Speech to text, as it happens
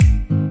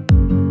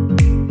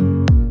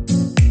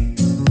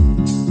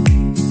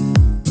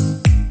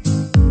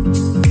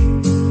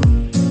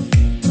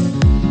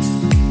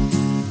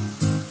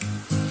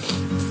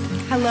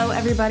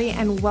everybody,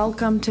 and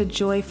welcome to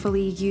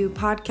Joyfully You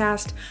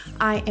podcast.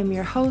 I am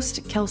your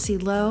host, Kelsey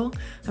Lowe.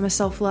 I'm a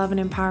self-love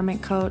and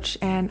empowerment coach,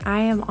 and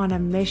I am on a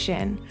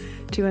mission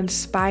to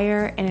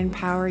inspire and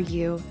empower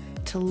you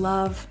to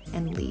love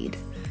and lead,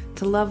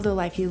 to love the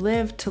life you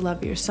live, to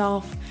love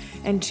yourself,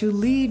 and to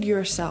lead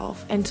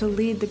yourself, and to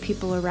lead the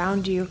people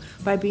around you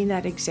by being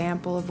that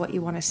example of what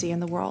you want to see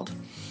in the world.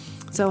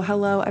 So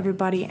hello,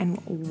 everybody, and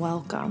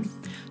welcome.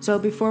 So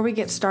before we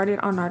get started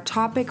on our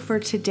topic for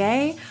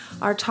today,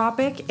 our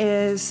topic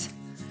is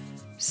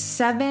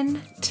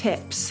 7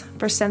 tips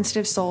for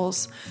sensitive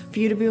souls for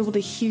you to be able to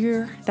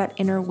hear that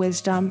inner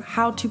wisdom,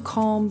 how to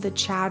calm the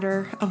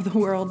chatter of the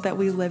world that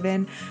we live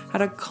in, how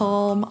to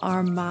calm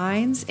our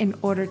minds in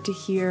order to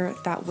hear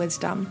that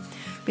wisdom.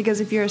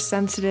 Because if you're a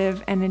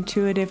sensitive and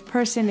intuitive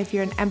person, if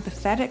you're an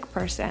empathetic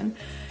person,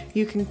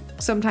 you can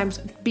sometimes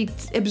be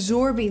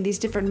absorbing these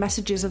different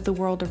messages of the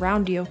world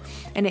around you,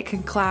 and it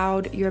can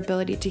cloud your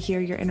ability to hear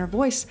your inner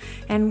voice.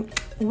 And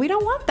we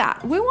don't want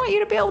that. We want you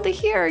to be able to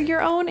hear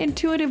your own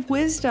intuitive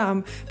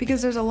wisdom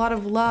because there's a lot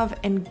of love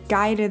and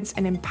guidance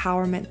and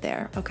empowerment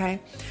there, okay?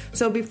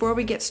 So before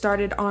we get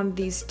started on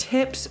these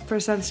tips for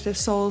sensitive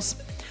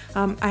souls,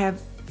 I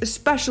have a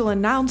special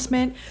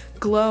announcement.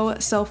 Glow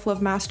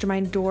Self-Love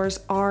Mastermind doors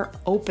are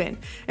open.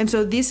 And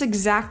so this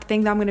exact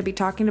thing that I'm going to be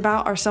talking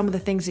about are some of the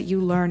things that you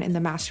learn in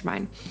the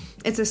mastermind.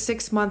 It's a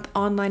 6-month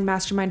online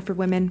mastermind for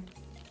women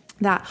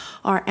that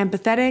are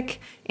empathetic,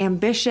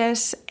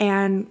 ambitious,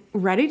 and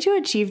ready to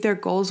achieve their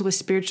goals with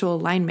spiritual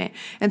alignment.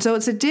 And so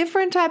it's a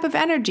different type of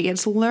energy.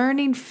 It's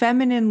learning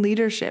feminine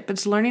leadership.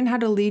 It's learning how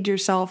to lead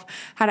yourself,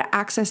 how to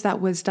access that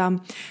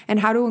wisdom,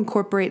 and how to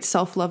incorporate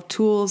self-love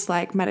tools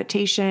like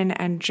meditation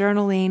and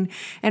journaling,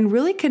 and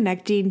really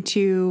connecting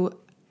to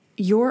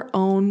your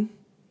own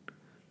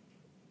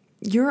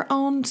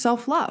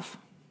self-love.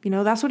 You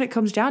know, that's what it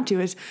comes down to,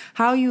 is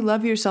how you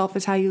love yourself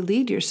is how you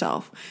lead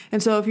yourself.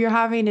 And so if you're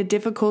having a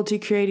difficulty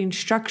creating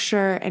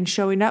structure and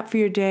showing up for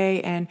your day,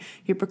 and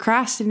you're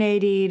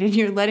procrastinating and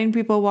you're letting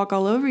people walk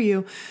all over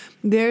you,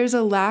 there's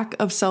a lack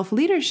of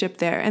self-leadership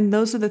there. And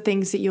those are the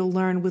things that you'll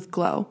learn with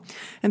Glow.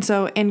 And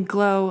so in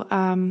Glow,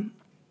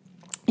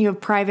 you have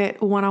private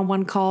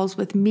one-on-one calls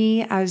with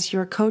me as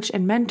your coach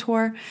and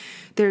mentor.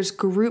 There's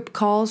group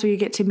calls where you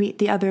get to meet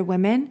the other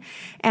women.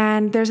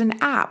 And there's an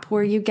app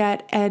where you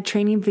get a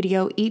training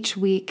video each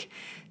week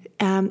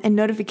and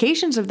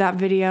notifications of that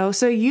video,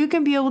 so you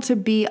can be able to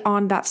be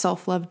on that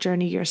self-love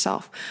journey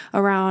yourself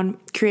around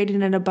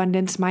creating an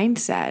abundance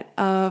mindset,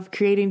 of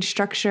creating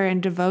structure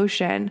and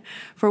devotion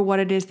for what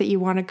it is that you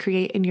want to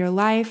create in your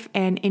life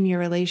and in your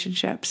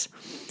relationships.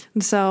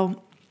 And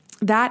so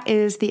that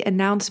is the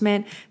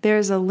announcement.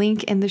 There's a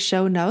link in the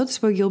show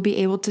notes where you'll be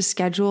able to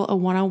schedule a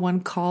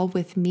one-on-one call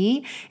with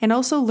me and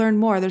also learn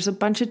more. There's a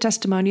bunch of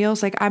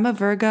testimonials. Like, I'm a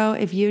Virgo.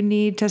 If you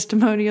need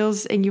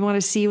testimonials and you want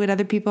to see what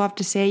other people have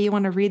to say, you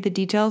want to read the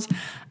details,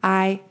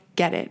 I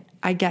get it.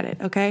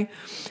 Okay.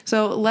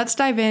 So let's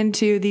dive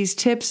into these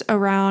tips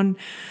around,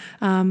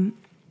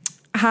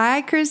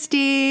 hi,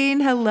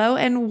 Christine. Hello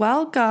and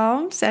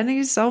welcome. Sending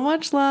you so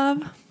much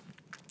love.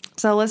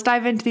 So let's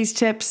dive into these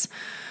tips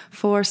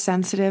for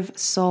sensitive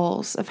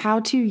souls of how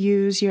to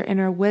use your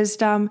inner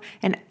wisdom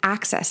and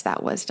access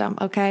that wisdom,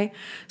 okay?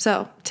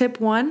 So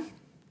tip 1,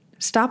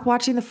 stop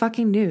watching the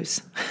fucking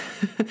news.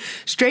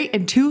 Straight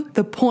and to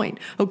the point,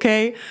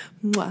 okay?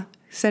 Mwah.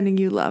 Sending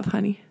you love,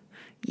 honey.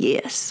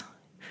 Yes.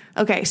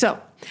 Okay, so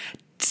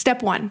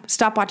step 1,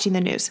 stop watching the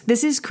news.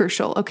 This is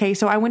crucial, okay?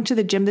 So I went to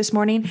the gym this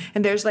morning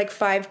and there's like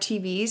 5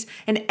 TVs,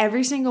 and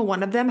every single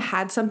one of them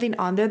had something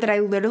on there that I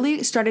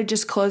literally started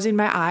just closing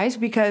my eyes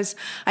because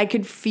I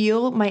could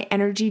feel my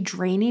energy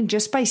draining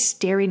just by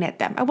staring at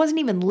them. I wasn't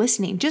even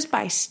listening, just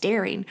by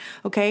staring,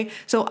 okay?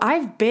 So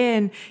I've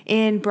been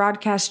in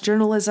broadcast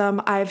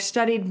journalism. I've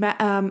studied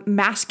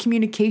mass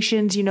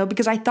communications,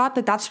 because I thought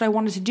that that's what I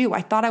wanted to do.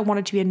 I thought I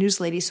wanted to be a news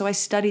lady. So I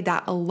studied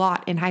that a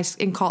lot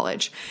in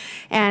college.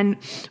 And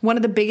one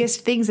of the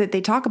biggest things that they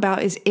talk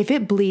about is, if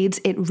it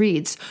bleeds, it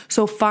reads.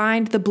 So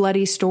find the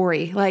bloody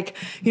story,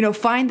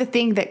 find the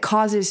thing that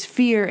causes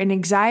fear and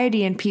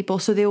anxiety in people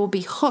so they will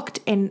be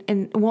hooked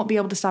and won't be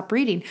able to stop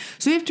reading.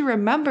 So we have to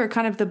remember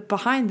kind of the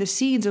behind the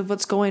scenes of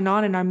what's going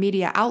on in our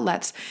media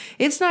outlets.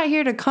 It's not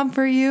here to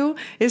comfort you.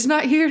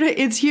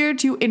 It's here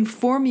to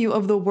inform you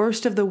of the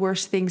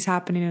worst things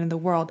happening in the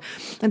world.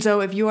 And so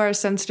if you are a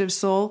sensitive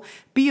soul,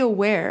 be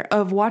aware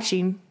of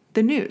watching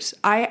the news.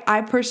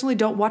 I personally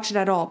don't watch it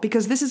at all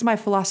because this is my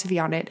philosophy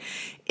on it.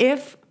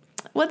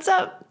 What's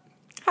up?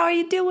 How are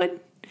you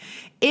doing?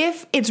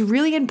 If it's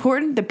really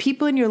important, the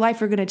people in your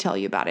life are going to tell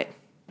you about it.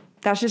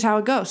 That's just how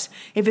it goes.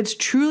 If it's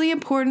truly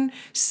important,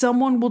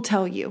 someone will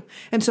tell you.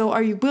 And so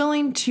are you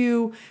willing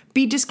to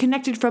be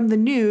disconnected from the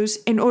news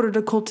in order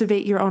to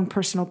cultivate your own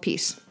personal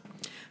peace?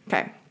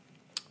 Okay.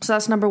 So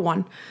that's number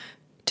 1.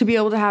 To be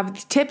able to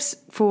have tips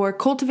for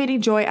cultivating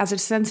joy as a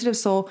sensitive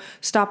soul,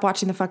 stop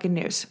watching the fucking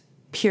news.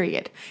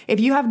 period. If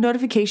you have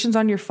notifications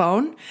on your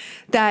phone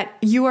that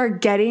you are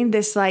getting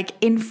this like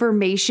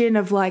information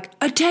of like,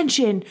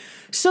 attention,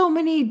 so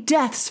many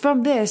deaths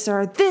from this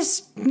or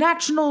this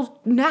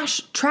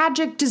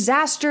tragic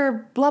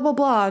disaster, blah, blah,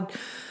 blah.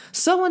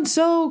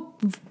 So-and-so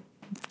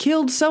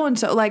killed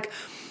so-and-so. Like,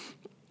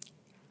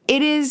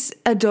 it is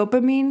a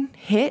dopamine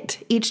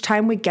hit each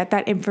time we get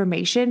that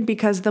information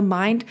because the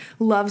mind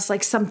loves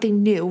like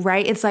something new,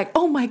 right? It's like,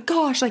 oh my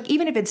gosh, like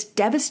even if it's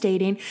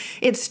devastating,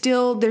 there's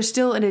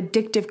still an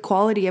addictive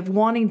quality of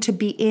wanting to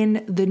be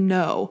in the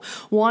know,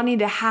 wanting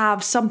to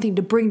have something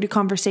to bring to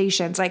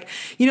conversations. Like,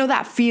 you know,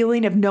 that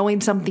feeling of knowing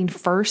something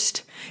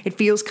first, it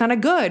feels kind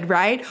of good,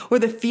 right? Or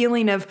the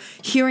feeling of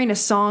hearing a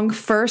song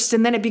first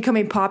and then it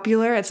becoming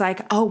popular. It's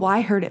like, oh, well, I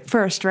heard it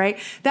first, right?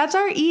 That's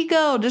our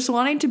ego just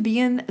wanting to be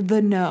in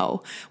the know.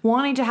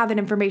 Wanting to have that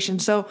information.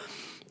 So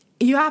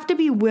you have to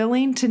be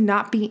willing to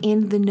not be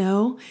in the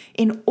know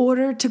in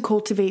order to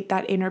cultivate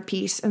that inner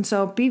peace. And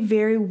so be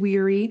very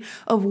weary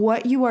of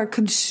what you are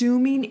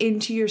consuming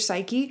into your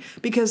psyche,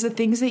 because the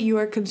things that you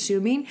are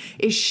consuming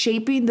is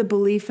shaping the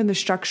belief and the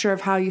structure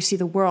of how you see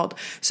the world.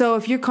 So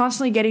if you're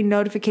constantly getting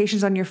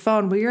notifications on your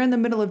phone where you're in the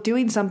middle of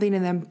doing something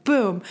and then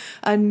boom,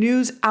 a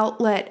news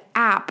outlet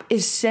app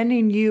is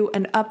sending you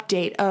an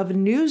update of a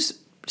news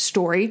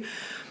story,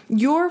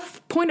 your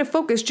point of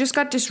focus just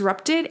got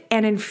disrupted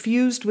and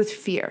infused with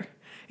fear.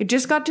 It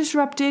just got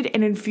disrupted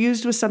and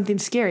infused with something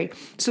scary.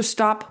 So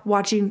stop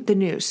watching the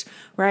news,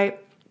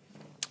 right?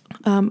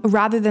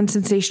 Rather than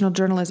sensational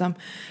journalism.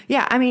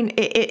 Yeah, I mean,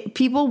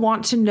 people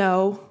want to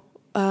know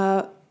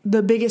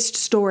the biggest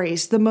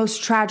stories, the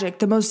most tragic,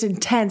 the most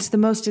intense, the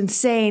most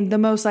insane, the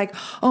most like,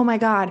 oh my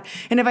God.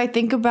 And if I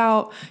think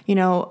about,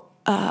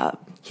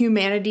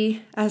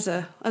 humanity as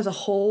a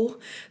whole,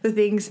 the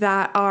things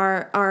that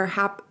are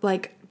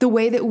like the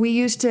way that we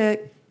used to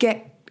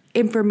get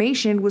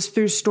information was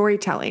through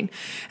storytelling.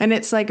 And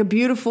it's like a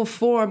beautiful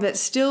form that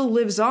still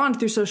lives on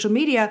through social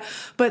media,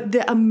 but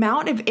the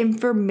amount of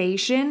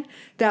information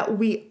that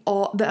we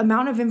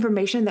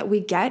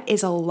get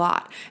is a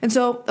lot. And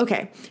so,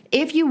 okay,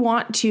 if you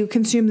want to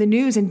consume the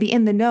news and be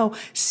in the know,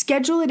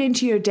 schedule it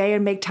into your day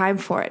and make time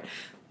for it.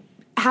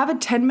 Have a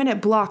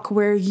 10-minute block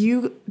where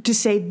you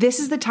just say, this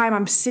is the time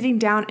I'm sitting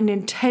down and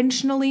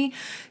intentionally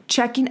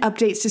checking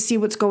updates to see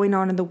what's going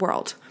on in the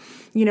world.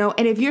 And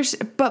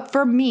but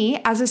for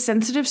me as a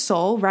sensitive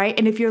soul, right?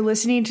 And if you're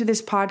listening to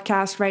this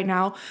podcast right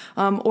now,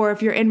 or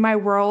if you're in my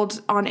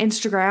world on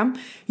Instagram,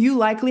 you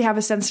likely have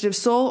a sensitive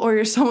soul, or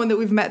you're someone that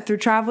we've met through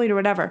traveling or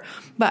whatever.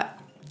 But,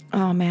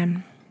 oh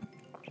man.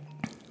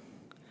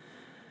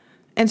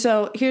 And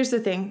so here's the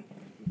thing.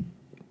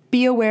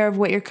 Be aware of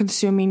what you're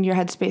consuming your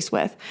headspace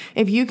with.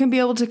 If you can be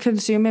able to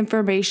consume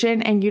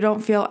information and you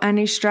don't feel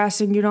any stress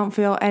and you don't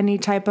feel any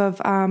type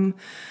of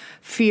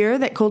fear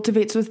that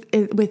cultivates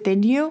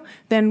within you,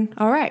 then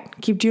all right,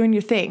 keep doing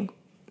your thing.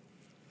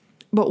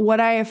 But what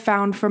I have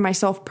found for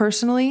myself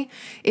personally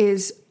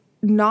is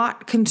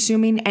not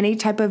consuming any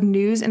type of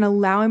news and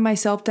allowing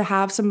myself to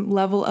have some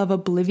level of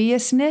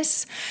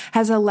obliviousness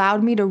has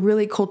allowed me to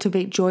really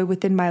cultivate joy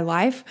within my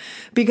life,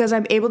 because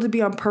I'm able to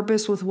be on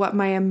purpose with what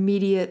my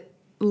immediate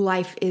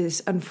life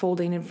is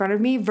unfolding in front of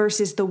me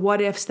versus the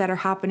what ifs that are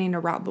happening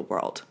around the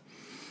world.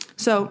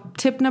 So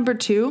tip number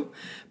 2,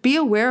 be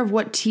aware of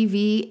what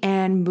TV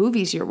and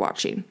movies you're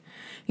watching.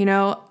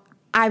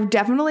 I've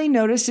definitely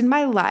noticed in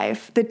my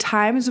life the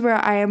times where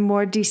I am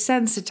more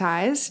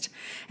desensitized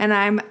and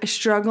I'm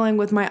struggling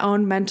with my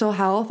own mental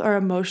health or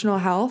emotional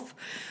health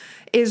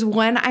is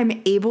when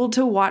I'm able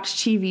to watch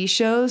TV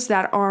shows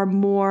that are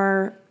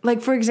more,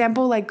 like, for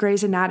example, like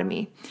Grey's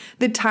Anatomy.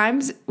 The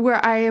times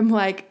where I am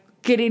like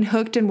getting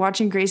hooked and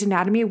watching Grey's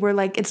Anatomy where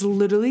like it's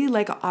literally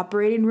like an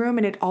operating room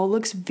and it all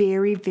looks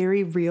very,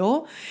 very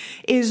real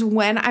is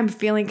when I'm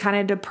feeling kind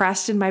of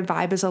depressed and my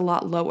vibe is a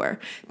lot lower.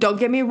 Don't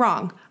get me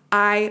wrong.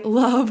 I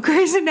love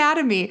Grey's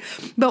Anatomy,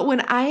 but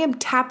when I am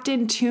tapped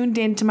in, tuned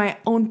into my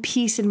own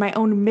peace and my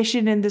own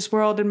mission in this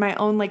world and my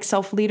own like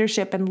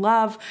self-leadership and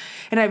love,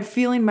 and I'm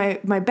feeling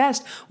my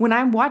best, when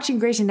I'm watching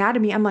Grey's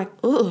Anatomy, I'm like,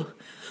 I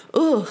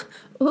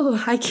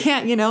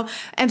can't,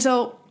 And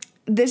so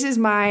this is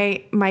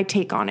my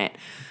take on it.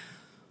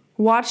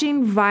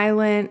 Watching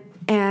violent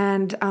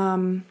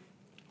and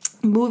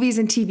movies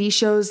and TV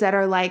shows that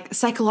are like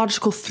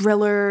psychological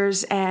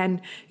thrillers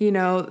and,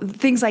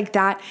 things like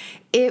that,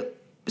 it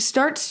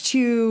starts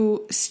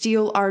to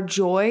steal our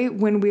joy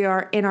when we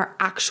are in our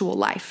actual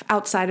life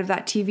outside of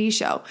that TV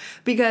show.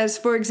 Because,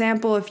 for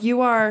example, if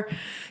you are,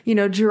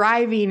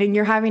 driving and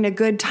you're having a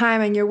good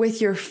time and you're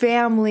with your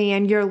family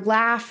and you're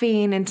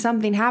laughing and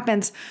something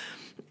happens,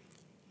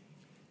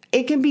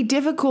 it can be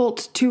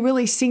difficult to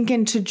really sink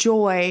into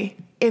joy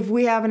if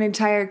we have an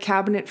entire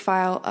cabinet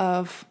file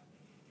of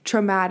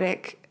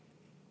traumatic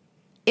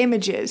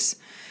images.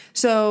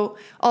 So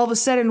all of a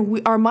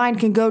sudden, our mind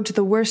can go to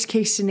the worst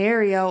case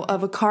scenario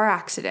of a car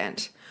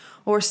accident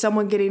or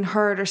someone getting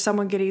hurt or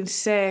someone getting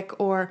sick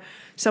or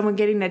someone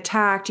getting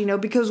attacked,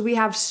 because we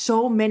have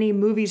so many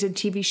movies and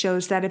TV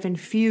shows that have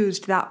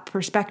infused that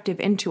perspective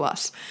into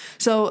us.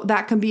 So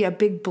that can be a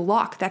big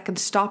block that can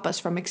stop us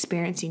from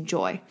experiencing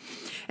joy.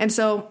 And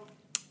so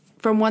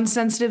from one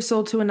sensitive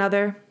soul to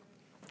another,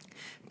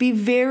 be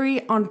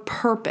very on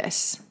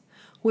purpose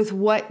with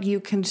what you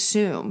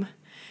consume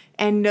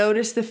and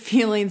notice the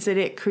feelings that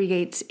it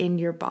creates in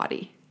your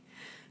body.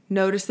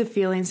 Notice the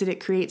feelings that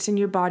it creates in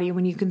your body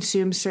when you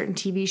consume certain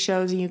TV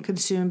shows and you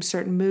consume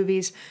certain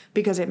movies,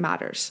 because it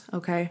matters,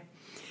 okay?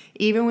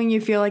 Even when you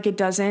feel like it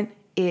doesn't,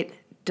 it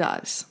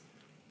does.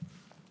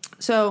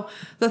 So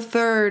the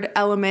third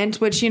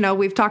element, which,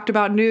 we've talked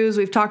about news,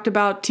 we've talked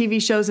about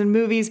TV shows and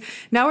movies.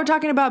 Now we're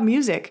talking about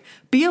music.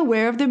 Be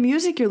aware of the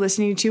music you're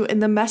listening to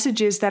and the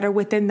messages that are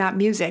within that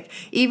music.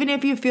 Even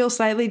if you feel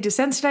slightly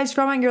desensitized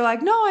from it and you're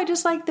like, no, I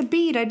just like the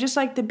beat.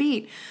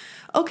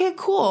 Okay,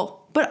 cool.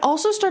 But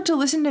also start to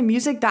listen to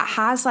music that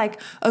has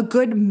like a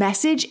good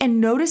message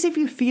and notice if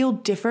you feel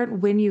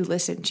different when you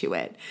listen to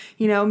it.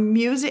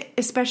 Music,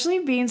 especially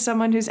being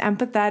someone who's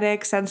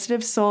empathetic,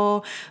 sensitive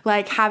soul,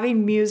 like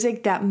having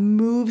music that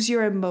moves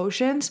your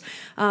emotions,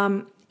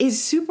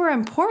 is super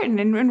important,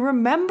 and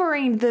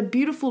remembering the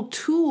beautiful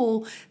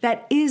tool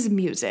that is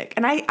music.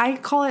 And I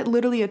call it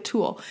literally a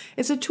tool.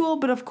 It's a tool,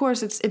 but of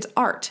course it's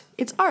art.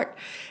 It's art.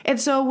 And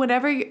so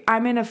whenever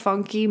I'm in a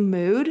funky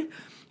mood,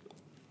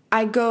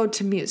 I go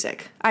to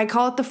music. I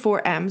call it the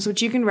 4 M's,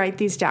 which you can write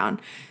these down.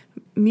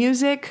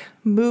 Music,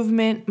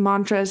 movement,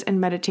 mantras, and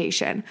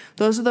meditation.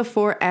 Those are the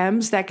 4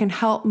 M's that can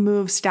help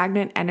move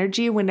stagnant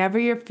energy whenever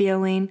you're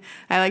feeling,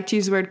 I like to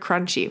use the word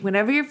crunchy,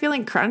 whenever you're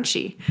feeling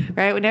crunchy,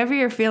 right? Whenever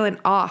you're feeling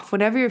off,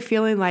 whenever you're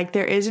feeling like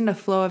there isn't a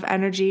flow of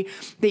energy,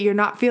 that you're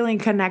not feeling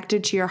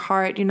connected to your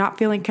heart, you're not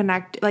feeling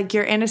connected, like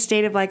you're in a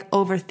state of like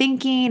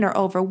overthinking or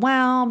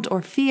overwhelmed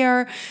or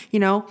fear,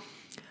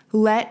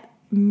 let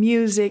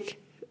music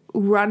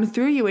run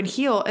through you and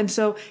heal. And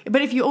so,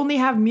 but if you only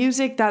have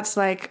music that's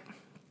like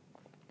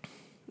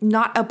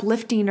not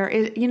uplifting or,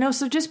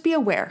 so just be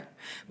aware.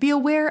 Be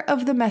aware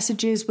of the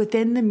messages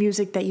within the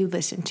music that you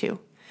listen to.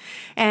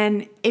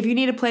 And if you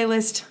need a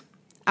playlist,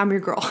 I'm your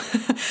girl.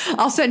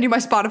 I'll send you my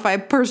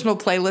Spotify personal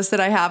playlist that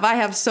I have. I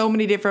have so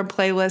many different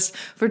playlists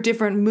for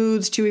different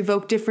moods to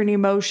evoke different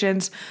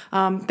emotions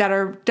that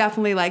are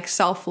definitely like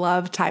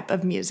self-love type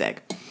of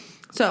music.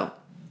 So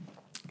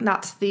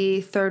that's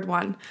the third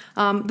one.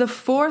 The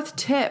fourth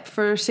tip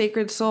for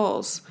sacred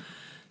souls,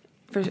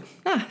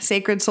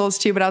 sacred souls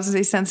too, but I was going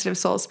to say sensitive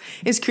souls,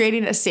 is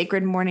creating a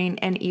sacred morning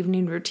and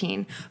evening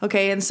routine.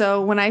 Okay, and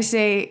so when I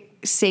say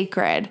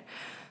sacred,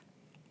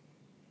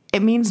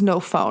 it means no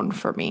phone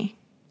for me.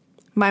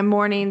 My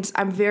mornings,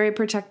 I'm very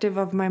protective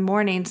of my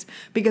mornings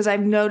because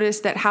I've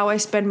noticed that how I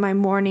spend my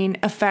morning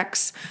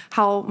affects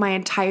how my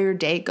entire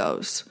day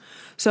goes.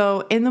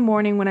 So in the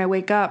morning when I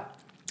wake up,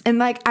 and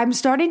like, I'm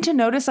starting to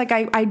notice, like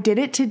I did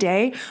it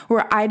today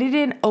where I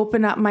didn't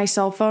open up my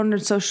cell phone or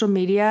social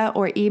media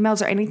or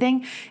emails or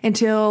anything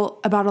until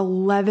about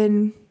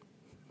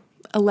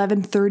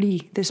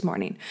 11:30 this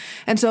morning.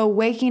 And so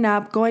waking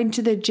up, going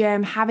to the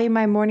gym, having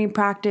my morning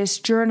practice,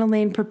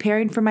 journaling,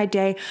 preparing for my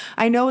day.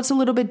 I know it's a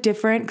little bit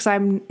different because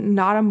I'm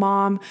not a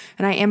mom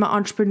and I am an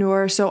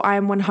entrepreneur. So I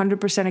am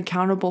 100%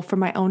 accountable for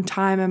my own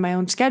time and my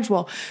own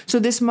schedule. So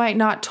this might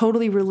not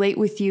totally relate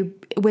with you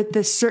with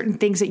the certain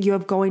things that you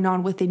have going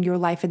on within your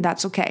life, and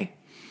that's okay.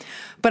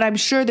 But I'm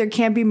sure there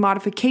can be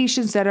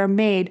modifications that are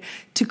made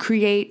to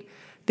create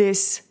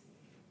this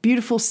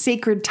beautiful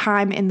sacred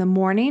time in the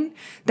morning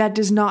that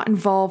does not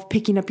involve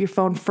picking up your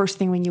phone first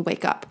thing when you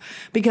wake up.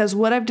 Because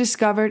what I've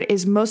discovered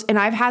is and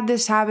I've had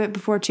this habit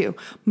before too,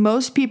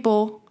 most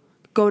people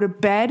go to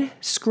bed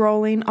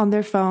scrolling on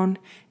their phone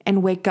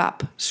and wake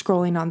up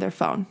scrolling on their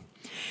phone.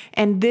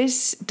 And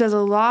this does a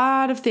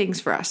lot of things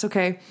for us,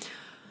 okay?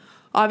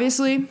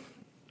 Obviously,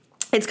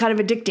 it's kind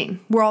of addicting.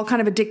 We're all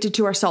kind of addicted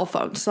to our cell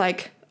phones.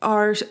 Like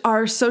our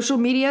social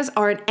medias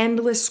are an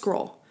endless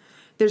scroll.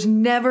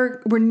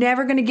 We're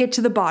never going to get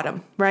to the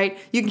bottom, right?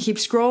 You can keep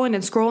scrolling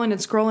and scrolling and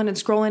scrolling and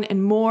scrolling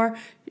and more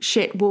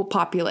shit will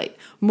populate.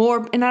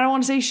 More, and I don't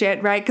want to say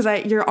shit, right?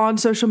 Because you're on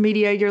social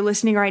media, you're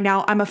listening right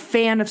now. I'm a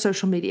fan of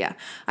social media.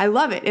 I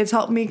love it. It's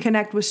helped me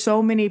connect with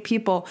so many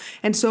people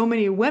and so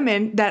many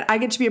women that I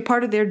get to be a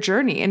part of their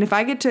journey. And if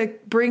I get to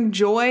bring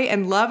joy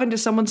and love into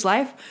someone's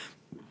life,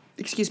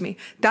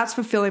 that's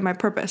fulfilling my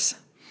purpose.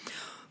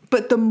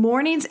 But the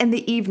mornings and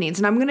the evenings,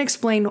 and I'm going to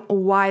explain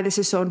why this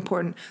is so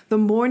important. The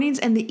mornings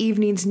and the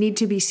evenings need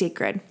to be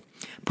sacred.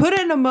 Put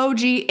an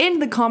emoji in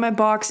the comment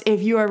box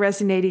if you are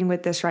resonating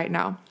with this right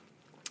now.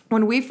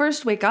 When we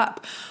first wake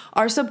up,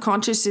 our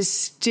subconscious is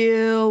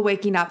still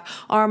waking up.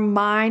 Our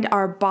mind,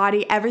 our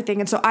body, everything.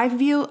 And so I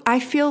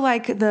feel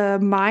like the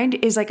mind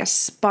is like a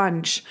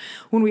sponge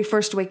when we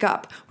first wake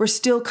up. We're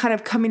still kind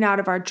of coming out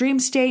of our dream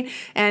state.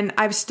 And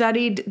I've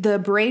studied the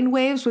brain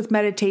waves with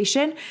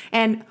meditation,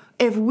 and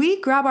if we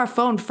grab our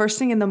phone first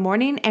thing in the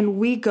morning and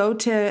we go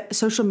to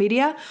social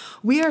media,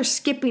 we are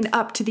skipping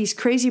up to these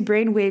crazy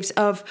brain waves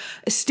of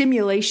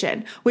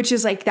stimulation, which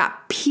is like that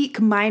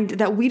peak mind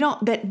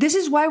that this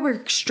is why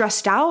we're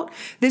stressed out.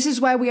 This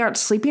is why we aren't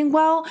sleeping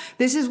well.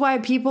 This is why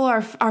people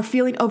are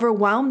feeling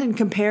overwhelmed in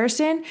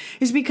comparison,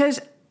 is because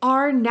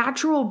our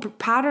natural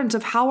patterns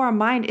of how our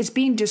mind is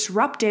being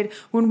disrupted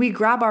when we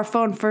grab our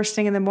phone first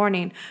thing in the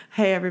morning.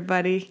 Hey,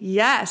 everybody.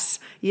 Yes.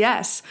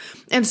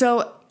 And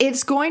so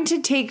it's going to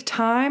take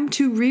time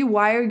to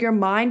rewire your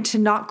mind to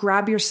not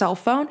grab your cell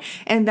phone,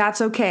 and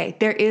that's okay.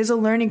 There is a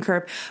learning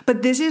curve,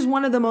 but this is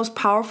one of the most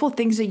powerful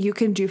things that you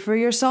can do for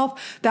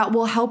yourself that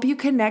will help you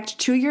connect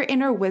to your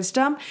inner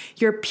wisdom,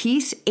 your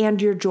peace,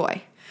 and your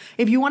joy.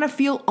 If you want to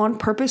feel on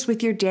purpose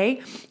with your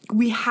day,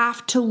 we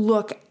have to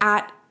look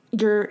at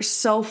your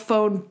cell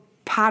phone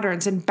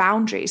patterns and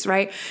boundaries,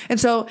 right? And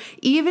so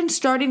even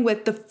starting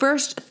with the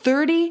first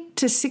 30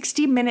 to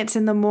 60 minutes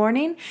in the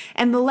morning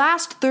and the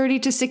last 30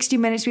 to 60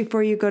 minutes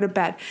before you go to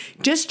bed,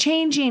 just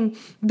changing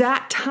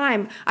that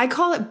time. I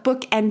call it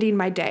bookending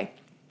my day.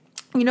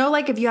 You know,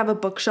 like if you have a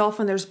bookshelf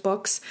and there's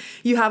books,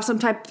 you have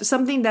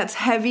something that's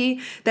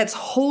heavy that's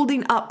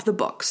holding up the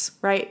books,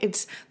 right?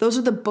 Those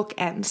are the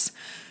bookends.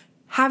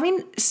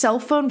 Having cell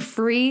phone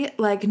free,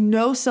 like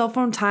no cell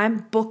phone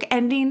time,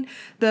 bookending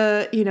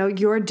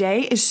your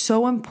day is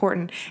so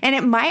important. And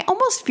it might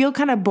almost feel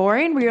kind of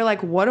boring where you're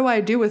like, what do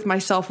I do with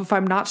myself if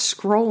I'm not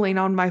scrolling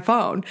on my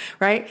phone,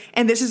 right?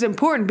 And this is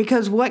important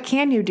because what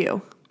can you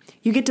do?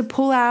 You get to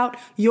pull out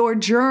your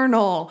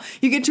journal.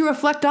 You get to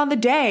reflect on the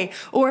day.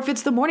 Or if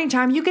it's the morning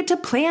time, you get to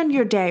plan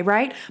your day,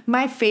 right?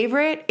 My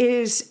favorite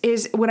is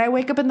when I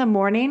wake up in the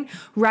morning,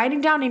 writing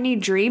down any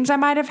dreams I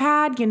might have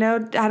had.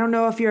 I don't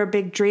know if you're a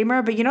big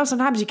dreamer, but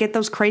sometimes you get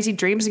those crazy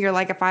dreams and you're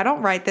like, if I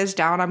don't write this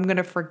down, I'm going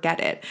to forget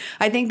it.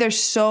 I think there's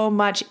so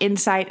much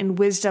insight and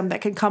wisdom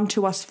that can come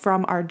to us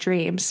from our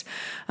dreams.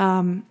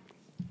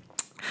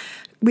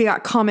 We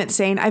got comments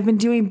saying, I've been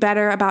doing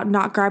better about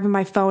not grabbing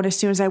my phone as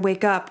soon as I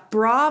wake up.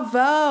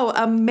 Bravo.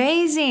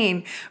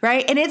 Amazing.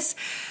 Right. And it's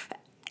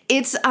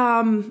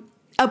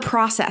a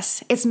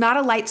process. It's not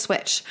a light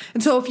switch.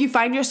 And so if you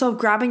find yourself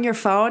grabbing your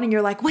phone and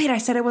you're like, wait, I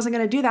said I wasn't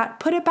going to do that,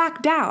 put it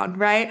back down,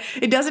 right?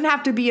 It doesn't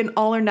have to be an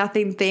all or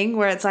nothing thing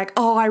where it's like,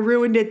 oh, I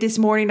ruined it this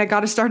morning. I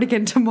got to start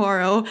again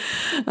tomorrow.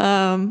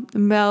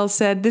 Mel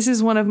said, this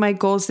is one of my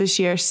goals this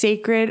year.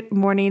 Sacred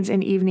mornings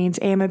and evenings,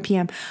 AM and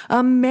PM.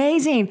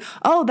 Amazing.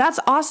 Oh,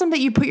 that's awesome that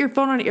you put your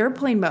phone on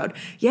airplane mode.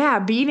 Yeah.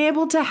 Being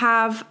able to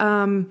have,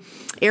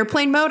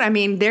 airplane mode. I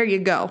mean, there you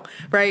go,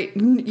 right?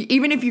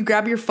 Even if you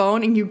grab your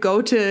phone and you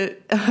go to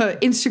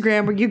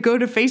Instagram or you go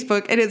to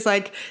Facebook and it's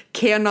like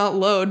cannot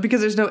load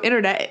because there's no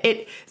internet,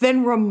 it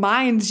then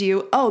reminds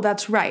you, oh,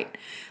 that's right.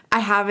 I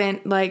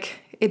haven't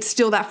it's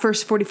still that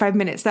first 45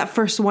 minutes, that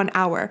first 1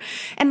 hour.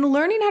 And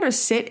learning how to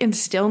sit in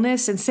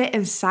stillness and sit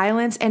in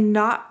silence and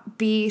not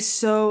be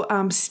so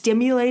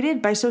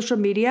stimulated by social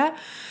media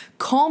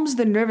calms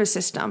the nervous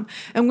system.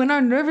 And when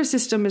our nervous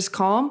system is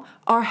calm,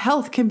 our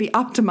health can be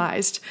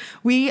optimized.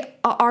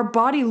 Our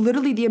body,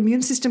 literally the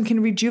immune system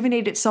can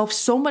rejuvenate itself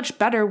so much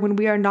better when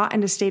we are not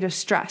in a state of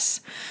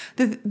stress.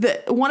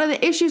 One of the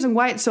issues and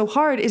why it's so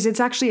hard is it's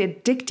actually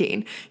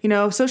addicting.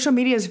 Social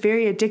media is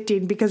very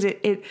addicting because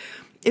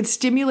it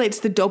stimulates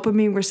the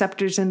dopamine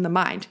receptors in the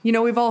mind.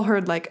 We've all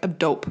heard a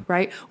dope,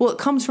 right? Well, it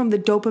comes from the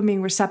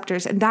dopamine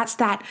receptors, and that's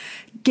that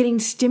getting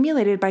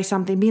stimulated by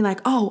something, being like,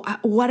 oh,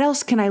 what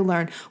else can I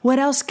learn? What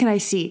else can I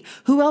see?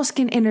 Who else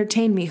can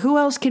entertain me? Who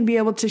else can be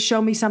able to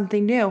show me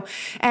something new?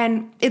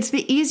 And it's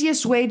the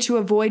easiest way to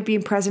avoid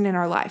being present in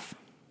our life.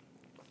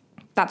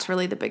 That's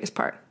really the biggest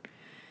part.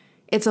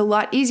 It's a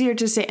lot easier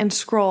to sit and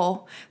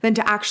scroll than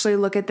to actually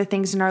look at the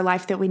things in our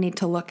life that we need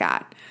to look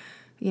at,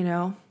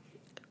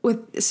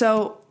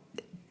 So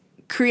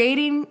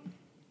creating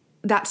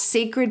that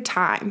sacred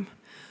time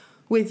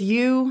with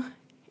you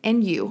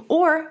and you,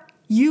 or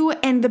you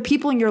and the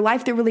people in your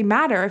life that really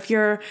matter.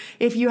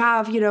 If you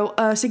have,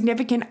 a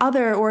significant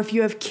other, or if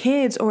you have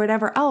kids or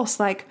whatever else,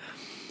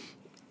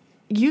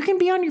 you can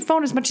be on your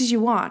phone as much as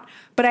you want,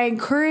 but I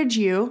encourage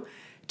you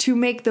to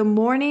make the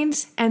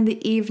mornings and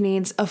the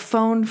evenings a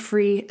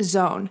phone-free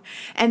zone.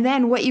 And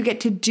then what you get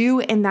to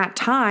do in that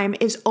time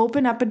is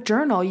open up a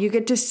journal. You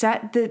get to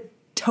set the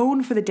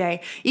tone for the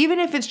day, even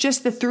if it's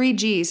just the 3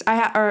 G's.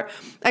 I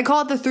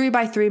call it the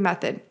 3x3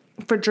 method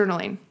for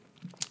journaling.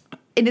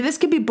 And this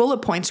could be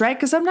bullet points, right?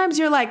 Because sometimes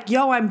you're like,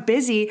 yo, I'm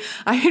busy.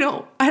 I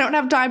don't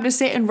have time to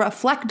sit and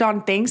reflect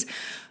on things.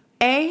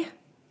 A,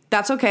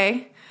 that's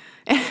okay.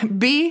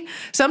 B,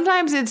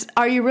 sometimes it's,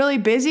 are you really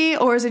busy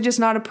or is it just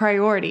not a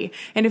priority?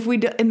 And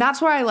and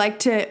that's where I like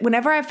to,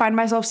 whenever I find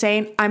myself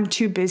saying I'm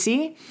too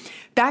busy,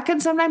 that can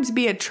sometimes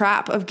be a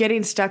trap of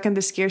getting stuck in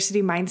the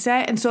scarcity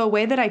mindset. And so a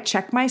way that I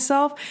check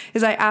myself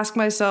is I ask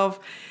myself,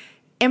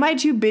 am I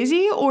too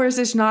busy or is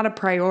this not a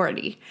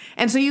priority?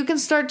 And so you can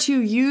start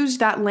to use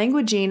that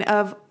languaging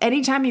of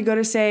anytime you go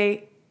to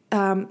say,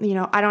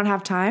 I don't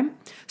have time,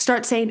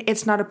 start saying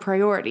it's not a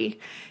priority.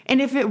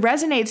 And if it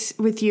resonates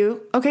with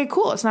you, okay,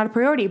 cool, it's not a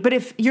priority. But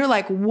if you're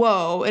like,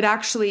 whoa, it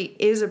actually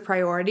is a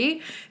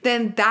priority,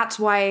 then that's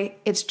why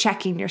it's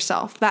checking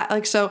yourself.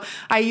 So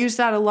I use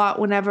that a lot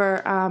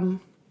whenever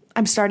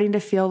I'm starting to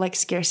feel like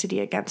scarcity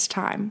against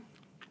time.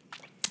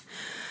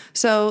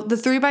 So the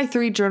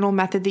 3x3 journal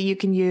method that you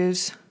can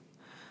use,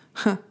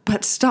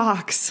 but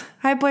stocks.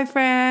 Hi,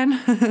 boyfriend.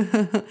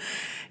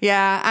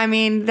 Yeah, I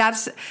mean,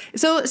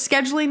 so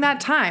scheduling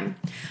that time.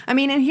 I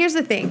mean, and here's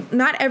the thing.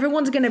 Not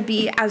everyone's going to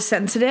be as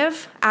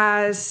sensitive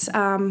as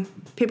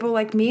people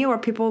like me or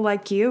people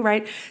like you,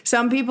 right?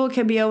 Some people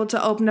can be able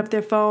to open up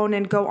their phone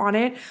and go on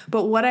it.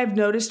 But what I've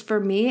noticed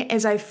for me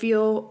is I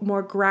feel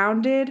more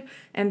grounded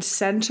and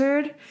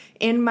centered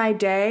in my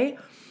day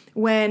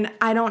when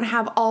I don't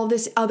have all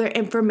this other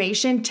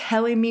information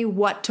telling me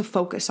what to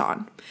focus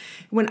on.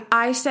 When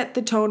I set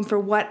the tone for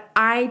what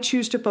I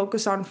choose to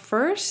focus on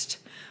first,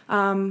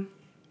 I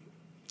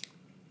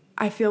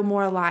feel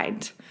more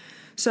aligned.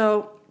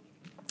 So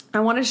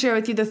I want to share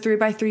with you the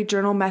 3x3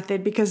 journal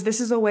method because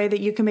this is a way that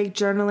you can make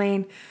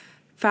journaling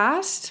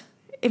fast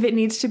if it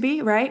needs to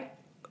be, right?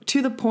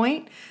 To the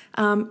point,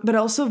 but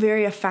also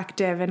very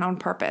effective and on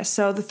purpose.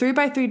 So the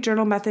 3x3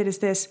 journal method is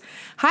this.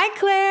 Hi,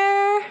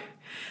 Claire.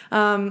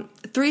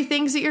 3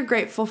 things that you're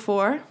grateful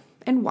for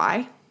and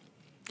why.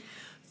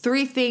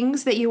 3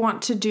 things that you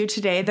want to do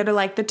today that are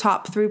like the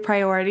top 3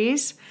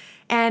 priorities.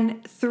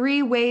 And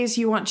 3 ways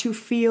you want to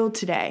feel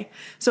today.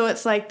 So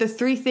it's like the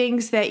 3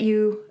 things that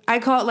I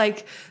call it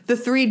like the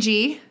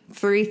 3G,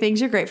 3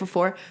 things you're grateful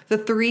for. The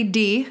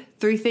 3D,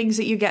 3 things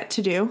that you get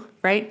to do,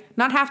 right?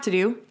 Not have to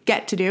do,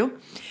 get to do.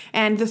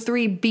 And the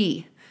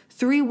 3B,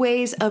 3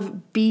 ways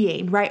of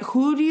being, right?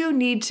 Who do you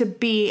need to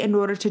be in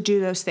order to do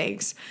those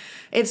things?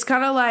 It's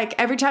kind of like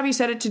every time you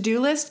set a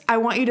to-do list, I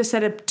want you to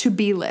set a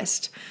to-be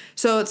list.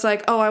 So it's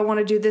like, oh, I want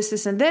to do this,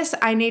 this, and this.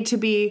 I need to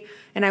be,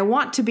 and I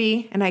want to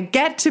be, and I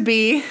get to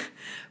be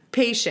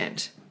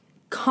patient,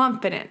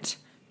 confident,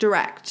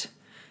 direct,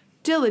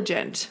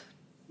 diligent,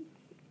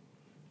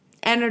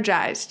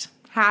 energized,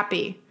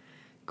 happy,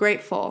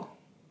 grateful,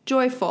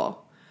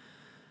 joyful,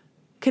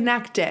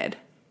 connected,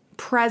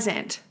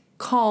 present,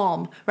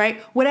 calm, right?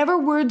 Whatever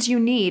words you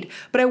need.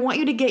 But I want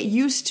you to get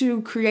used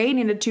to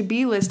creating a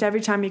to-be list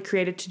every time you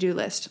create a to-do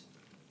list.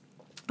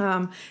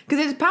 Because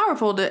it's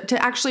powerful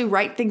to actually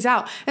write things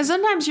out. And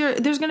sometimes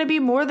there's going to be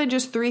more than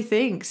just 3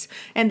 things,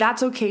 and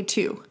that's okay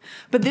too.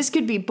 But this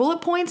could be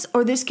bullet points,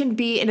 or this can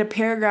be in a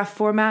paragraph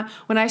format.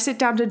 When I sit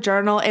down to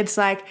journal, it's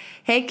like,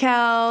 hey,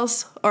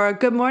 Kels, or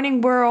good morning,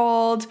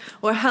 world,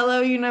 or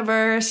hello,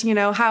 universe.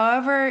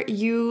 However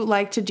you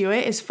like to do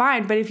it is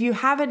fine. But if you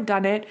haven't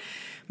done it,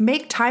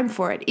 make time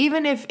for it.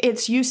 Even if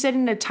it's you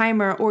setting a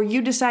timer or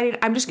you decided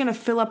I'm just going to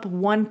fill up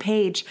 1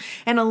 page,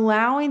 and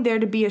allowing there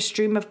to be a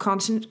stream of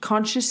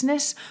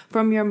consciousness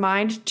from your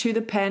mind to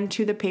the pen,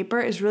 to the paper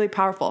is really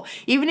powerful.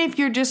 Even if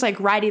you're just like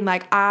writing,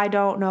 like, I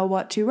don't know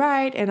what to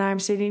write and I'm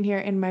sitting here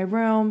in my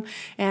room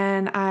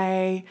and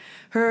I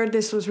heard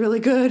this was really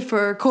good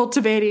for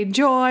cultivating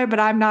joy, but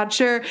I'm not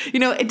sure.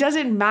 It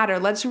doesn't matter.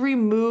 Let's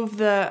remove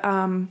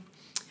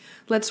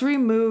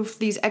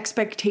these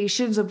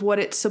expectations of what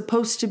it's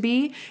supposed to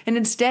be and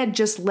instead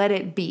just let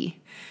it be.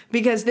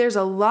 Because there's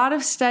a lot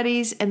of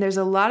studies and there's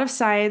a lot of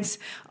science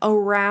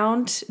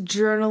around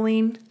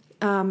journaling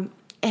and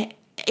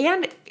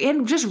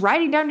just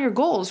writing down your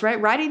goals, right?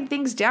 Writing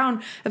things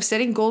down of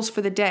setting goals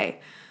for the day.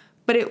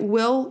 But it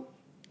will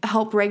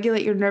help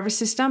regulate your nervous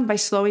system by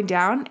slowing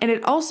down. And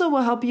it also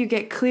will help you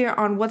get clear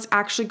on what's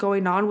actually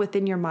going on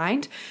within your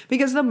mind,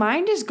 because the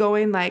mind is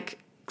going like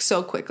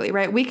so quickly,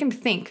 right? We can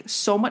think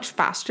so much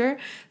faster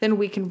than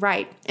we can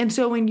write. And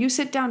so when you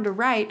sit down to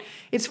write,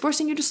 it's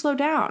forcing you to slow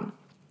down.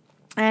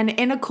 And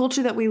in a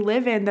culture that we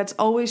live in that's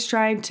always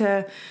trying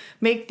to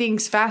make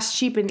things fast,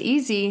 cheap, and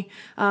easy,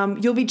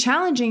 you'll be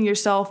challenging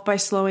yourself by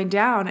slowing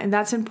down. And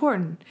that's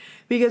important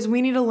because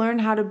we need to learn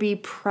how to be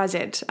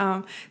present.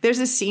 There's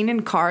a scene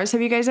in Cars.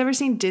 Have you guys ever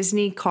seen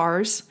Disney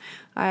Cars?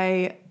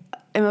 I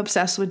am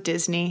obsessed with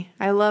Disney.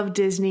 I love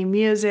Disney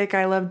music.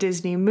 I love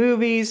Disney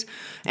movies.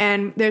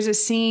 And there's a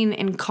scene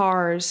in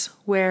Cars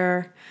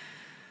where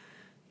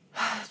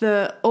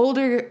the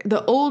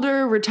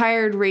older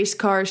retired race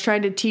car is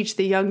trying to teach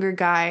the younger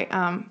guy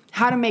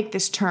how to make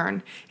this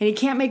turn. And he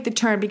can't make the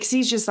turn because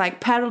he's just like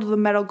pedal to the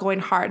metal going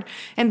hard.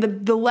 And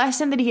the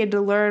lesson that he had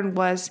to learn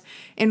was,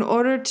 in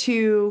order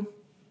to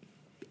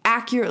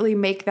accurately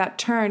make that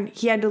turn,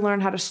 he had to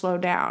learn how to slow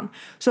down.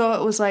 So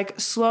it was like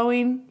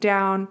slowing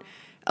down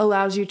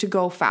allows you to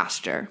go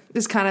faster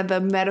is kind of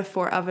the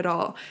metaphor of it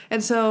all.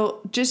 And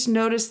so just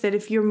notice that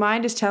if your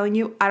mind is telling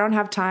you, I don't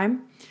have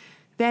time,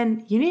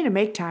 then you need to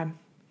make time.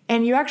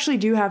 And you actually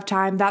do have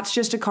time. That's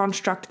just a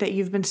construct that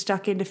you've been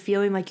stuck into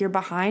feeling like you're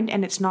behind,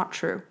 and it's not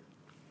true.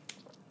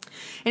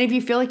 And if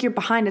you feel like you're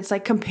behind, it's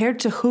like, compared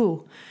to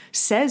who?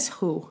 Says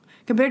who?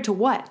 Compared to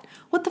what?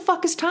 What the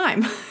fuck is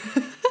time?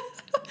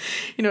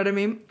 You know what I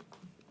mean?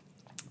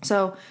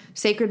 So,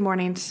 sacred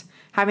mornings.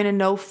 having a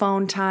no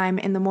phone time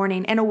in the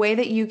morning. And a way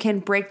that you can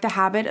break the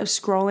habit of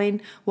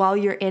scrolling while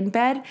you're in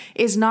bed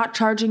is not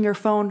charging your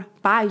phone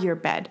by your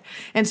bed.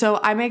 And so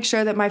I make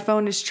sure that my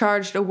phone is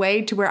charged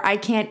away to where I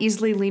can't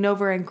easily lean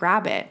over and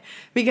grab it,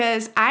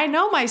 because I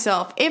know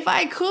myself. If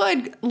I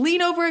could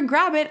lean over and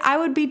grab it, I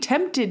would be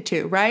tempted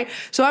to, right?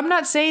 So I'm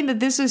not saying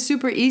that this is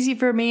super easy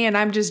for me and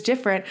I'm just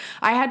different.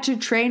 I had to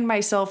train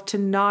myself to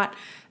not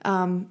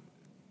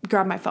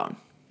grab my phone.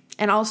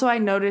 And also I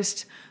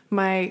noticed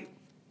my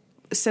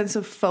sense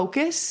of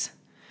focus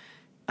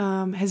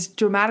has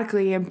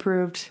dramatically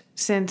improved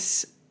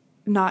since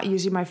not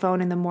using my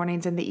phone in the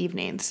mornings and the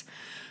evenings.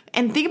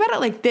 And think about it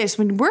like this: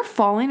 when we're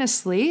falling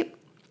asleep,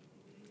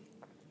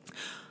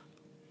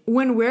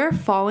 our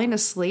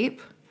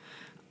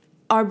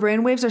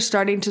brainwaves are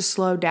starting to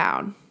slow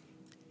down.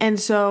 And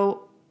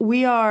so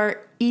we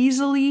are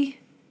easily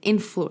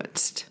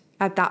influenced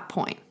at that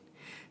point.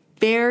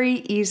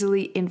 Very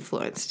easily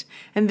influenced.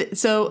 And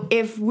so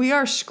if we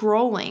are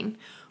scrolling,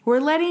 we're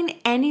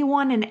letting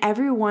anyone and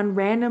everyone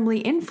randomly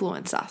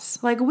influence us.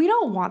 Like, we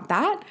don't want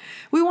that.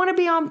 We want to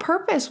be on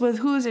purpose with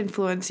who's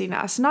influencing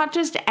us, not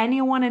just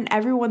anyone and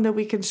everyone that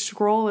we can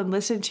scroll and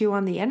listen to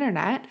on the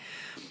internet.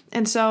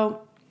 And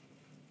so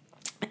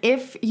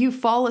if you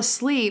fall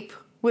asleep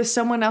with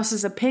someone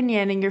else's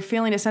opinion and you're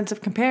feeling a sense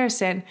of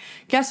comparison,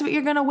 guess what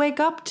you're going to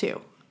wake up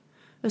to?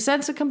 A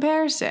sense of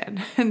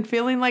comparison and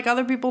feeling like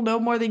other people know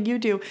more than you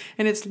do,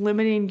 and it's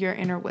limiting your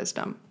inner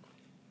wisdom.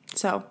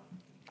 So,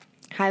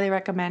 highly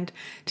recommend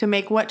to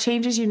make what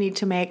changes you need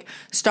to make.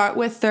 Start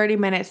with 30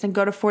 minutes, then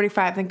go to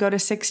 45, then go to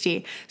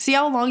 60. See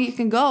how long you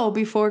can go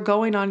before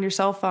going on your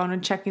cell phone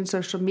and checking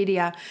social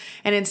media.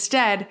 And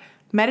instead,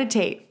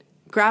 meditate,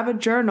 grab a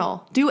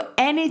journal, do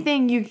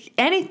anything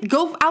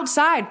go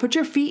outside, put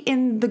your feet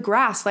in the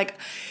grass. Like,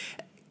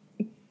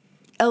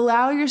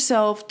 allow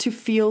yourself to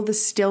feel the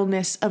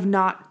stillness of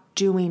not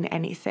doing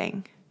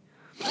anything.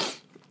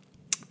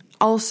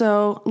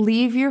 Also,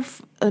 we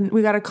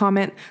got a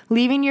comment,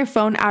 leaving your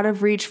phone out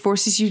of reach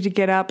forces you to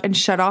get up and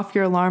shut off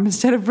your alarm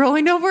instead of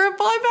rolling over and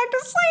falling back to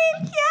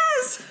sleep.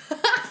 Yes!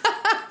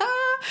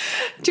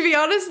 To be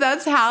honest,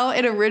 that's how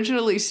it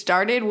originally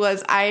started,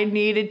 was I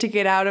needed to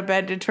get out of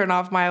bed to turn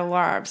off my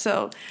alarm.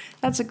 So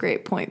that's a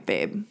great point,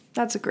 babe.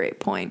 That's a great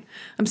point.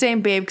 I'm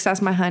saying babe because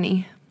that's my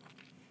honey.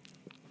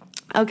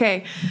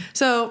 Okay,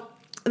 so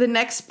the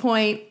next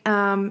point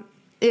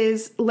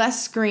is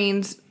less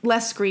screen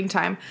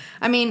time.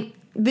 I mean,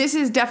 this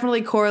is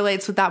definitely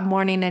correlates with that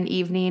morning and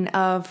evening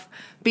of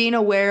being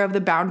aware of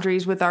the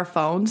boundaries with our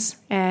phones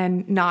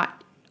and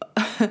not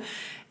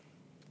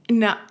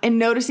and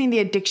noticing the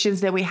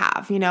addictions that we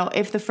have. You know,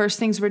 if the first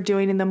things we're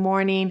doing in the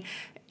morning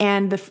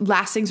and the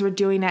last things we're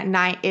doing at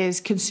night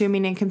is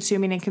consuming and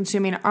consuming and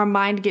consuming, our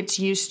mind gets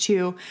used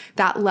to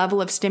that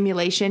level of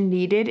stimulation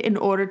needed in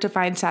order to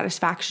find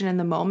satisfaction in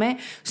the moment.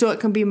 So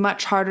it can be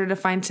much harder to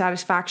find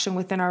satisfaction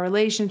within our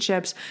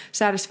relationships,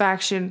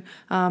 satisfaction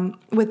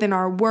within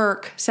our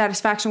work,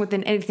 satisfaction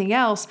within anything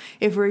else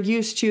if we're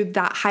used to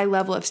that high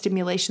level of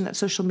stimulation that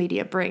social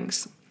media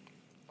brings.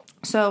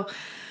 So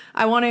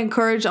I want to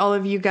encourage all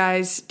of you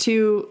guys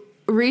to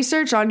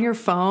research on your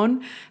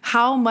phone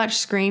how much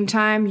screen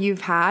time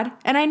you've had.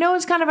 And I know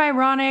it's kind of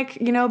ironic,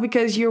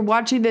 because you're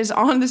watching this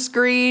on the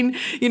screen,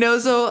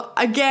 so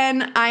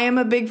again, I am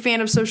a big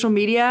fan of social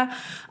media.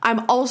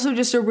 I'm also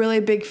just a really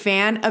big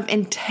fan of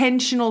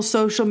intentional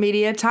social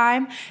media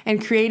time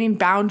and creating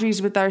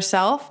boundaries with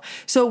ourselves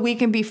so we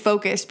can be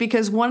focused,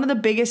 because one of the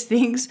biggest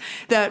things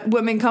that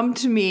women come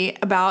to me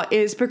about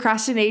is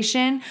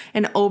procrastination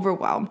and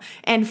overwhelm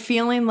and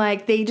feeling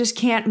like they just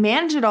can't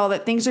manage it all,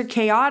 that things are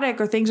chaotic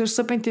or things are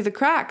slipping through the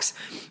cracks.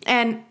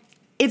 And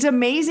it's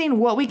amazing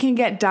what we can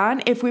get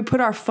done if we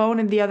put our phone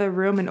in the other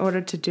room in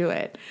order to do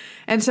it.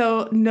 And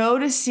so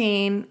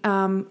noticing,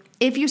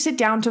 if you sit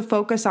down to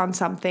focus on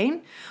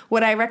something,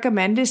 what I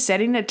recommend is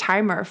setting a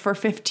timer for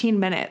 15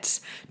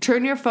 minutes.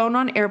 Turn your phone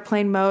on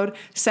airplane mode,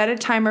 set a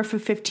timer for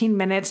 15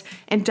 minutes,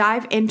 and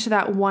dive into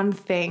that one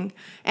thing.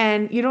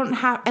 And you don't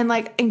have, and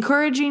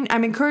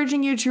I'm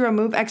encouraging you to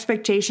remove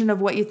expectation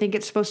of what you think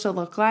it's supposed to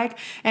look like.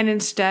 And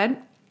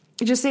instead,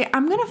 just say,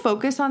 I'm going to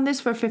focus on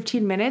this for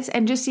 15 minutes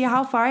and just see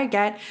how far I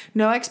get.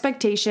 No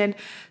expectation.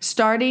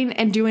 Starting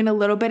and doing a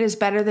little bit is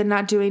better than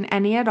not doing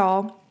any at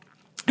all.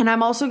 And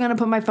I'm also going to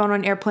put my phone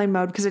on airplane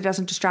mode because it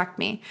doesn't distract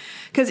me.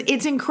 Because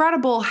it's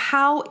incredible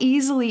how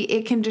easily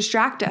it can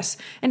distract us.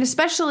 And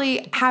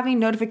especially having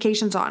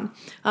notifications on.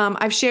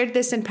 I've shared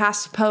this in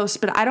past posts,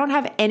 but I don't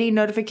have any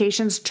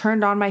notifications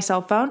turned on my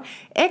cell phone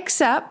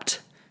except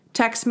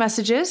text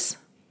messages,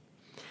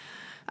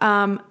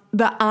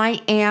 the I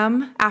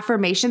Am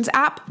Affirmations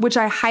app, which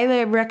I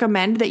highly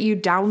recommend that you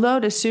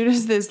download as soon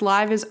as this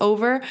live is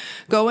over.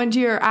 Go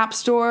into your app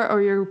store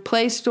or your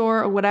Play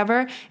Store or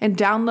whatever and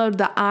download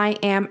the I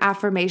Am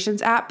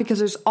Affirmations app, because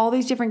there's all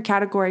these different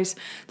categories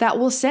that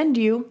will send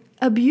you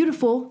a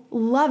beautiful,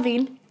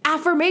 loving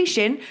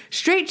affirmation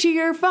straight to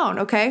your phone,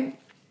 okay?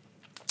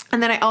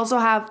 And then I also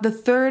have the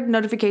third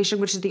notification,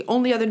 which is the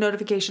only other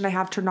notification I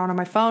have turned on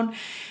my phone,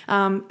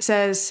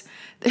 says,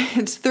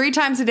 it's 3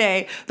 times a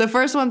day. The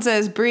first one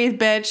says, breathe,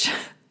 bitch.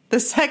 The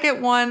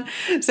second one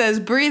says,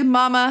 breathe,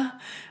 mama.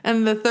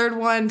 And the third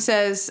one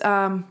says,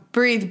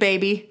 breathe,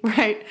 baby,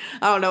 right?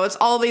 I don't know. It's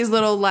all these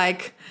little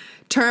like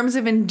terms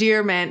of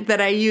endearment that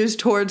I use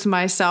towards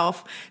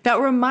myself that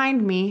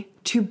remind me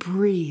to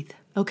breathe,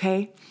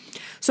 okay?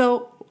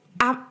 So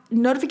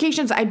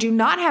notifications I do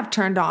not have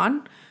turned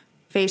on: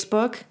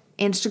 Facebook,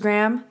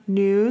 Instagram,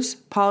 news,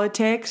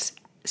 politics,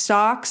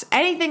 stocks,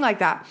 anything like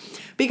that.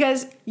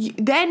 Because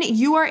then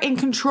you are in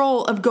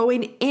control of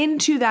going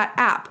into that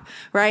app,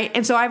 right?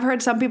 And so I've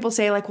heard some people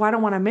say like, well, I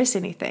don't want to miss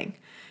anything.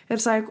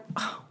 It's like,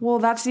 well,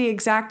 that's the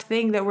exact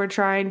thing that we're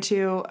trying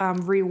to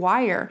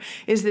rewire,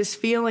 is this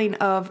feeling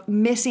of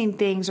missing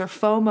things or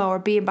FOMO or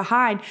being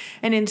behind.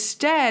 And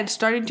instead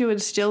starting to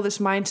instill this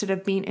mindset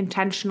of being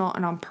intentional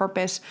and on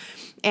purpose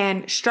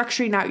and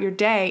structuring out your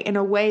day in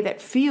a way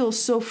that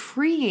feels so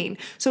freeing,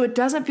 so it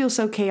doesn't feel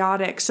so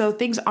chaotic, so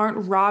things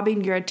aren't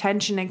robbing your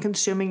attention and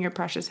consuming your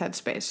precious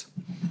headspace.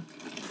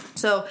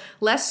 So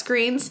less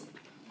screens,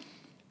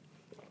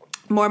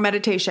 more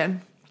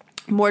meditation,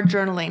 more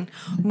journaling,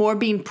 more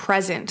being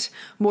present,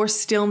 more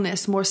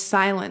stillness, more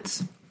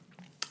silence,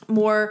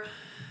 more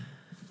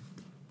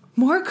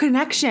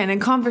connection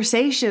and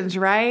conversations,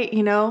 right?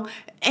 You know,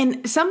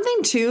 and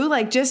something too,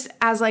 like just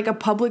as like a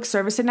public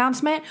service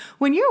announcement,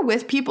 when you're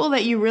with people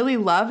that you really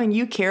love and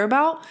you care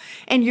about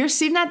and you're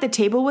sitting at the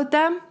table with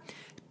them,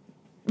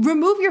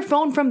 remove your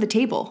phone from the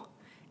table.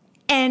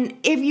 And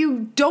if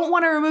you don't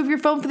want to remove your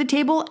phone from the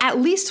table, at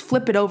least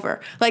flip it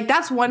over. Like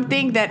that's one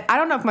thing that I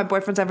don't know if my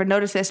boyfriend's ever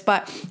noticed this,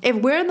 but if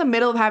we're in the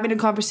middle of having a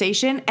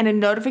conversation and a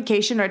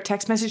notification or a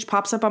text message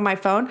pops up on my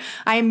phone,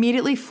 I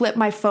immediately flip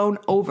my phone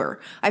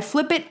over. I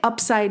flip it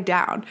upside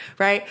down,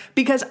 right?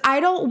 Because I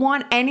don't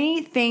want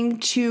anything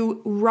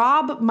to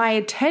rob my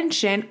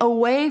attention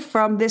away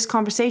from this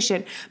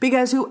conversation,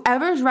 because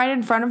whoever's right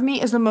in front of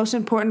me is the most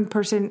important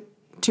person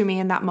to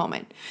me in that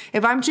moment.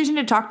 If I'm choosing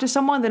to talk to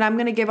someone, then I'm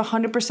going to give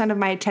 100% of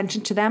my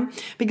attention to them,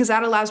 because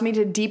that allows me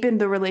to deepen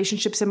the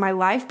relationships in my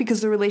life,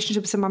 because the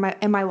relationships in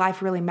my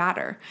life really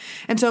matter.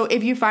 And so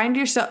if you find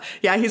yourself,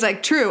 yeah, he's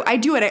like, true, I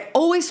do it. I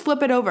always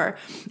flip it over.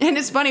 And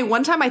it's funny.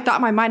 One time I thought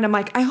in my mind, I'm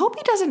like, I hope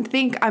he doesn't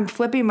think I'm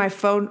flipping my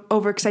phone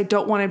over because I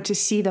don't want him to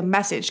see the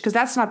message, because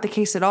that's not the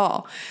case at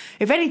all.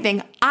 If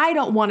anything, I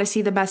don't want to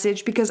see the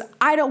message because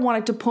I don't want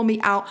it to pull me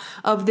out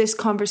of this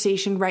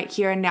conversation right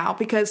here and now,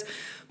 because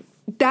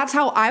that's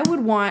how I would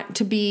want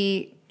to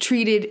be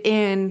treated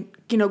in,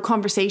 you know,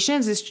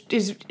 conversations,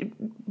 is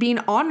being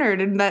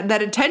honored, and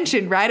that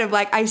attention, right? Of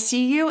like, I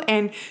see you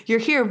and you're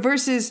here,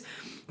 versus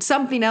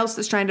something else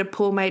that's trying to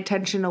pull my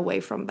attention away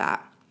from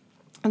that.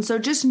 And so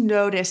just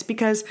notice,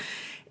 because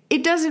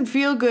it doesn't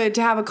feel good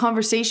to have a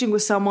conversation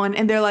with someone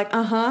and they're like,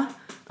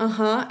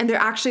 and they're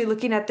actually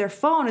looking at their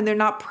phone and they're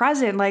not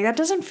present. Like, that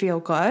doesn't feel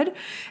good.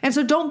 And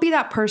so don't be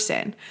that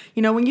person.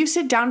 You know, when you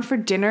sit down for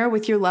dinner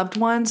with your loved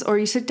ones, or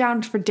you sit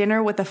down for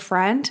dinner with a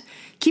friend,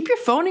 keep your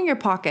phone in your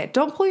pocket.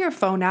 Don't pull your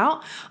phone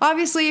out.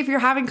 Obviously, if you're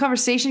having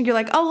conversation, you're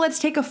like, oh, let's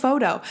take a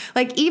photo.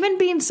 Like, even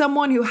being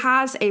someone who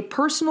has a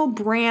personal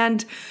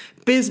brand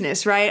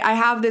business, right? I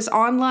have this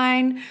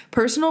online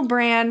personal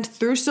brand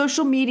through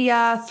social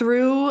media,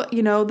 through,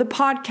 you know, the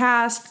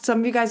podcast.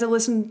 Some of you guys that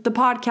listen to the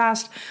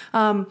podcast,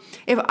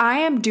 if I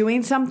am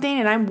doing something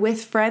and I'm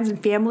with friends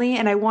and family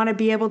and I want to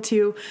be able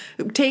to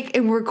take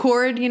and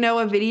record, you know,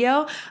 a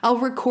video, I'll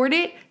record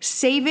it,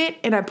 save it,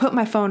 and I put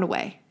my phone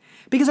away,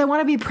 because I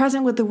want to be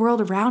present with the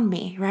world around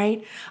me,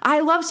 right? I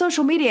love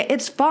social media.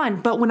 It's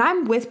fun. But when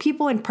I'm with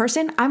people in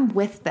person, I'm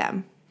with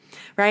them.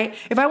 Right?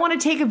 If I want to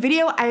take a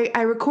video,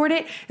 I record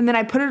it and then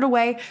I put it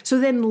away. So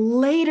then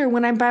later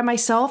when I'm by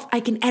myself, I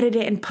can edit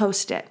it and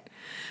post it.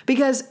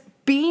 Because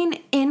being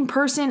in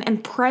person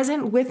and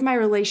present with my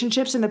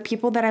relationships and the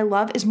people that I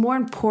love is more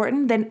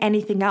important than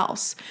anything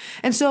else.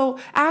 And so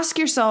ask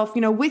yourself,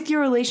 you know, with your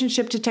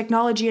relationship to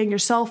technology and your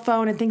cell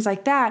phone and things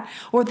like that,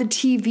 or the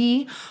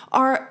TV,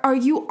 are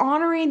you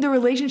honoring the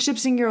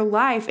relationships in your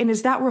life? And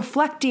is that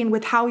reflecting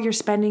with how you're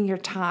spending your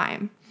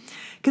time?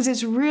 Because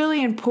it's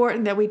really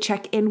important that we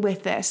check in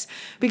with this,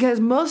 because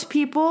most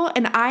people,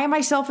 and I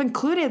myself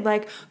included,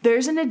 like,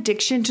 there's an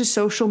addiction to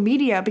social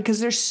media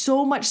because there's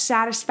so much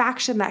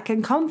satisfaction that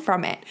can come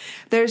from it.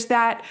 There's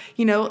that,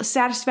 you know,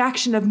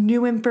 satisfaction of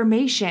new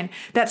information,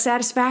 that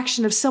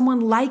satisfaction of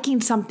someone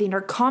liking something or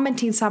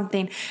commenting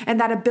something, and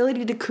that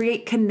ability to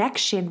create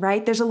connection,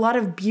 right? There's a lot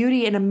of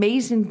beauty and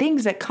amazing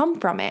things that come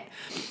from it.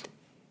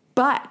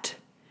 But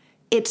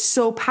it's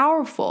so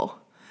powerful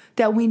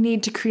that we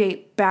need to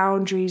create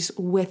boundaries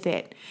with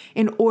it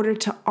in order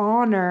to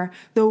honor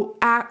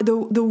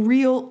the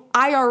real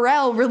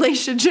IRL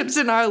relationships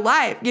in our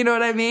life. You know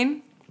what I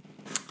mean?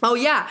 Oh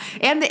yeah.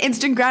 And the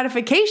instant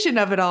gratification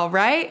of it all,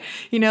 right?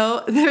 You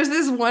know, there's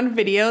this one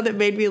video that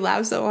made me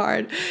laugh so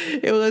hard.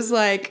 It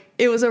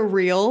was a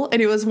reel,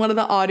 and it was one of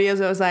the audios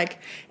that was like,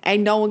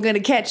 ain't no one gonna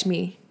catch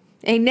me.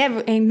 Ain't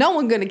no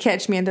one gonna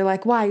catch me. And they're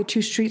like, why? You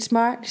too street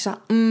smart? She's like,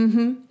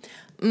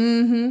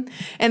 And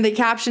the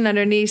caption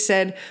underneath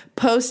said,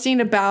 posting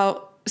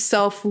about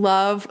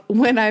self-love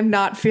when I'm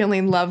not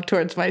feeling love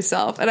towards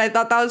myself. And I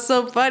thought that was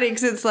so funny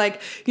because it's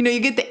like, you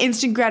get the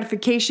instant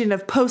gratification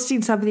of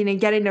posting something and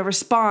getting a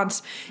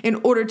response in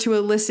order to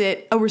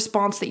elicit a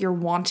response that you're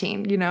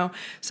wanting,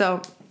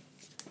 So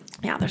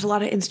yeah, there's a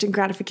lot of instant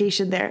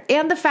gratification there.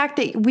 And the fact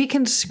that we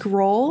can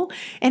scroll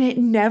and it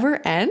never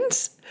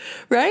ends,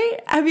 right?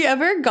 Have you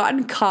ever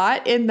gotten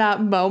caught in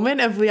that moment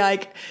of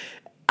like,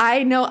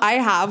 I know I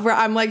have, where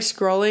I'm like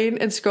scrolling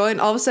and scrolling.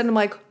 All of a sudden I'm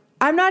like,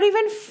 I'm not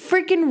even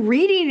freaking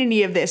reading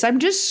any of this. I'm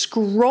just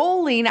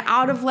scrolling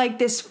out of like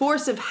this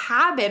force of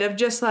habit of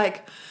just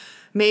like,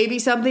 maybe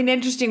something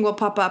interesting will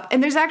pop up.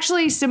 And there's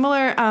actually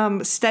similar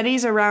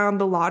studies around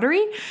the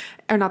lottery,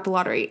 or not the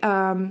lottery.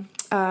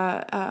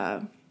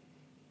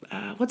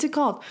 What's it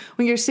called?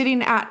 When you're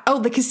sitting at,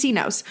 the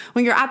casinos.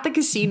 When you're at the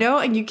casino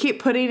and you keep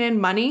putting in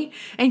money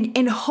and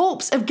in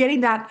hopes of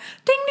getting that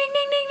ding, ding,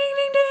 ding, ding, ding,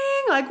 ding,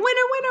 ding, like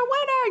winner, winner,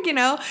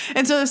 winner,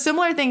 And so a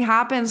similar thing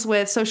happens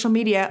with social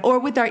media or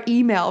with our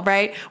email,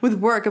 right? With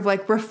work of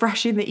like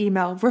refreshing the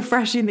email,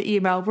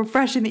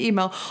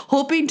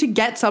 hoping to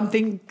get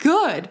something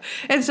good.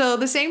 And so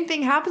the same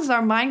thing happens.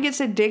 Our mind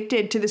gets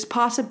addicted to this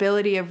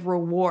possibility of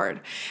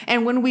reward.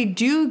 And when we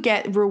do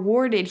get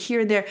rewarded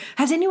here and there,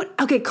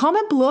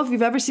 comment below if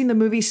you've ever seen the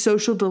movie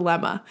Social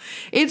Dilemma.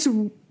 It's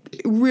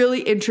really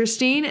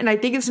interesting, and I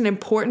think it's an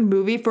important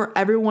movie for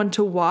everyone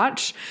to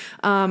watch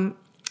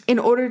in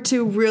order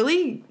to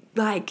really,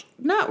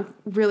 not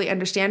really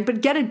understand,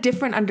 but get a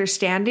different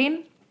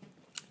understanding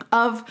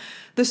of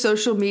the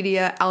social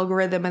media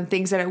algorithm and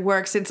things that it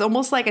works. It's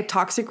almost like a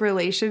toxic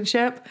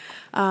relationship.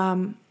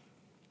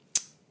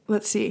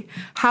 Let's see.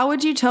 How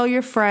would you tell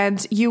your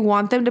friends you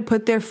want them to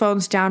put their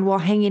phones down while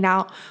hanging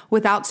out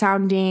without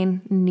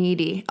sounding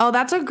needy? Oh,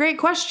 that's a great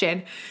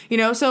question.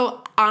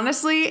 So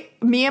honestly,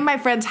 me and my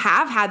friends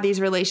have had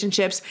these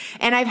relationships,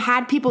 and I've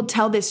had people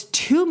tell this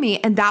to me,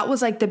 and that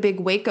was like the big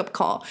wake up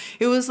call.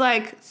 It was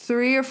like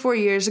 3 or 4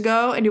 years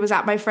ago, and it was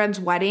at my friend's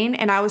wedding,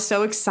 and I was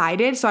so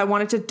excited. So I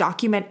wanted to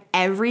document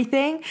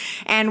everything.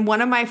 And one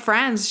of my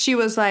friends, she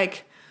was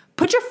like,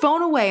 put your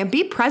phone away and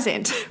be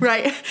present,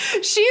 right?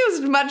 She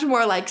was much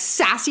more like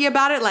sassy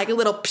about it, like a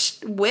little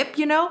whip,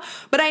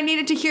 but I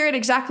needed to hear it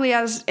exactly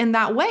as in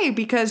that way,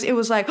 because it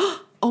was like,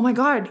 oh my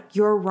God,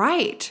 you're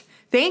right.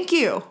 Thank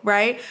you,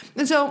 right?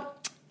 And so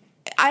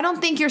I don't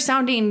think you're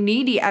sounding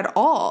needy at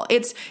all.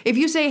 It's if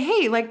you say,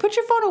 hey, like put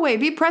your phone away,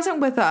 be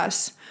present with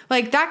us.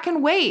 Like that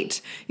can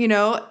wait.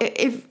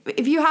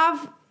 If you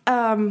have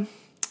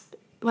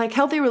like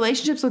healthy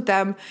relationships with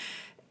them,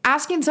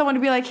 asking someone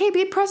to be like, hey,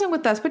 be present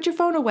with us, put your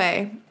phone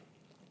away.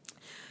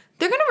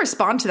 They're going to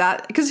respond to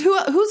that because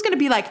who's going to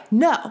be like,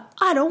 no,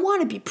 I don't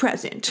want to be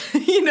present.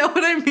 You know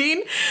what I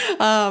mean?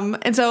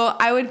 And so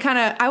I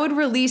would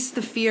release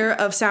the fear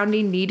of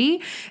sounding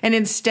needy and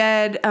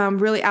instead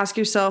really ask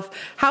yourself,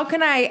 how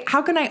can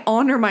I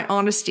honor my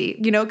honesty?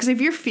 Because if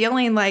you're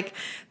feeling like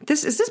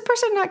is this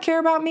person not care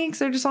about me because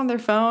they're just on their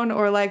phone,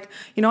 or like,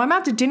 I'm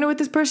out to dinner with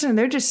this person and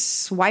they're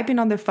just swiping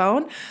on their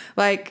phone.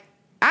 Like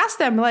ask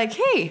them like,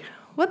 hey,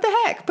 what the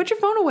heck? Put your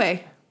phone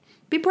away.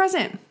 Be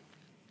present.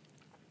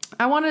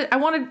 I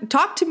want to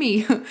talk to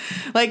me.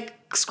 Like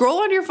scroll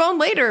on your phone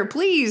later,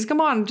 please.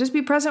 Come on, just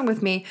be present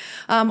with me.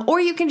 Or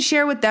you can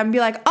share with them, be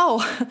like,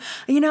 oh,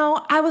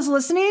 I was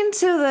listening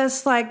to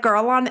this like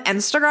girl on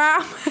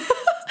Instagram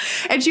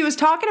and she was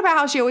talking about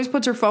how she always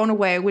puts her phone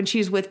away when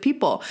she's with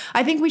people.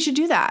 I think we should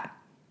do that.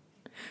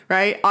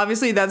 Right?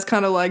 Obviously, that's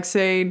kind of like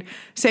saying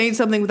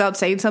something without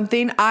saying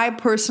something. I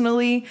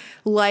personally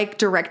like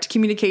direct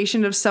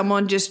communication of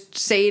someone just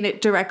saying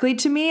it directly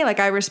to me.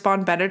 Like I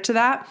respond better to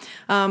that.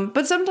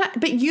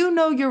 But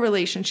your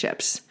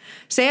relationships.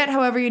 Say it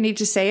however you need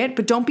to say it,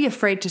 but don't be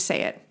afraid to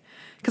say it.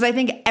 Because I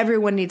think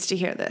everyone needs to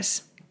hear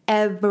this.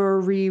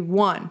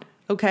 Everyone.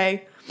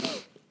 Okay?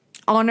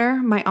 Honor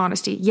my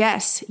honesty.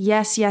 Yes,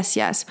 yes, yes,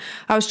 yes.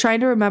 I was trying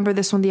to remember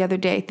this one the other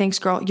day. Thanks,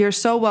 girl. You're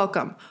so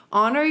welcome.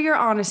 Honor your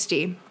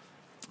honesty.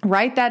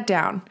 Write that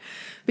down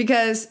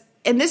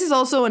and this is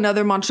also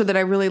another mantra that I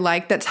really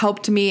like that's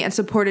helped me and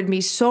supported me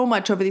so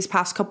much over these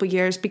past couple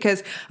years,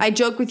 because I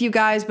joke with you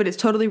guys, but it's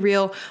totally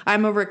real.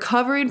 I'm a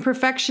recovering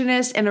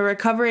perfectionist and a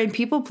recovering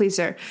people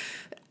pleaser.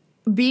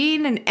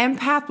 Being an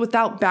empath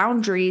without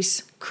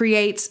boundaries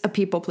creates a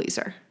people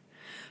pleaser.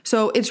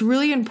 So it's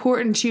really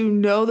important to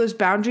know those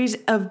boundaries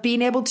of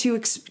being able to,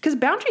 because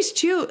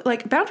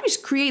boundaries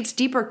creates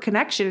deeper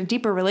connection and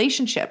deeper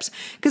relationships,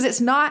 because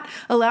it's not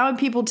allowing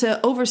people to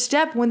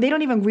overstep when they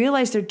don't even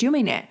realize they're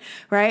doing it,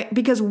 right?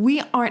 Because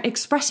we aren't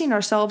expressing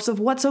ourselves of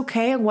what's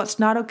okay and what's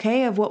not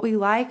okay, of what we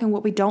like and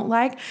what we don't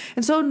like.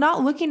 And so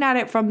not looking at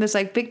it from this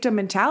like victim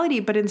mentality,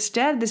 but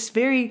instead this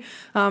very,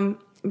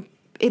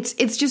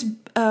 it's just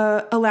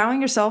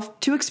allowing yourself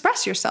to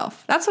express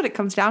yourself. That's what it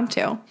comes down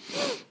to.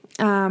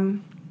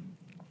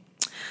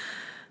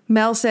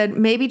 Mel said,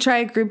 maybe try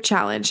a group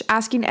challenge,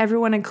 asking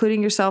everyone,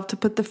 including yourself, to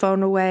put the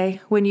phone away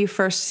when you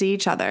first see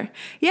each other.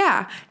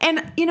 Yeah.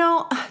 And,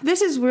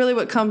 this is really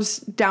what comes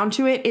down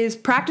to it, is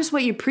practice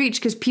what you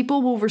preach, because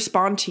people will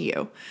respond to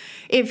you.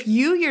 if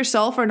you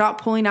yourself are not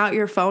pulling out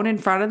your phone in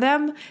front of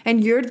them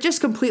and you're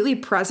just completely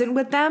present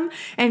with them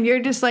and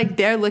you're just like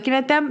there looking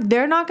at them,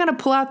 they're not going to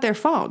pull out their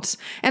phones.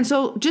 And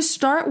so just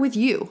start with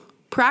you.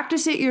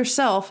 Practice it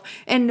yourself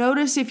and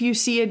notice if you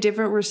see a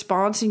different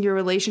response in your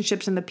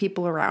relationships and the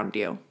people around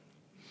you.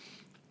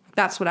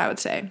 That's what I would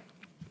say.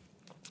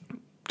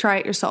 Try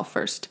it yourself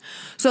first.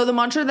 So the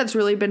mantra that's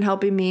really been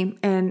helping me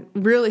and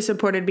really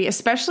supported me,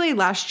 especially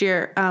last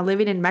year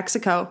living in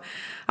Mexico,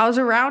 I was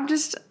around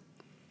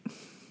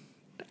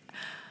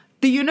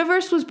the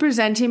universe was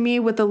presenting me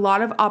with a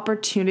lot of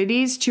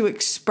opportunities to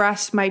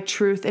express my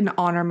truth and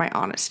honor my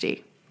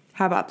honesty.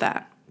 How about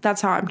that?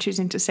 That's how I'm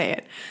choosing to say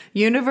it.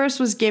 Universe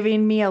was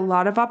giving me a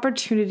lot of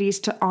opportunities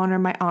to honor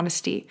my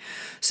honesty.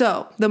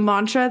 So the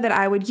mantra that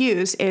I would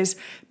use is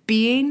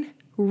being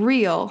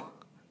real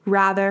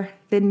rather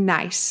than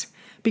nice,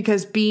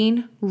 because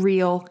being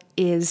real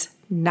is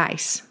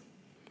nice.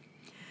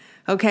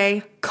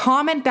 Okay?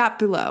 Comment that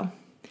below.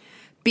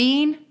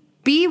 Be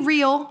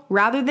real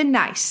rather than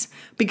nice,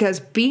 because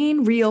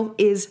being real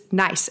is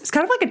nice. It's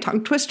kind of like a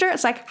tongue twister.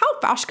 It's like, how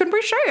fast can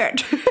we say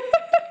it?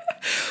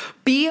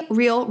 Be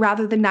real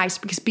rather than nice,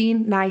 because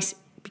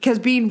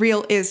being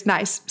real is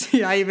nice.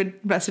 Yeah, I even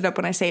mess it up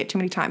when I say it too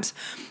many times,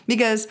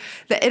 because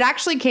it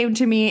actually came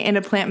to me in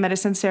a plant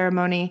medicine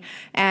ceremony,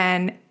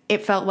 and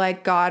it felt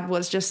like God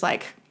was just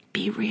like,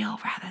 be real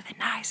rather than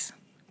nice,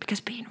 because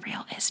being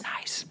real is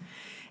nice.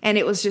 And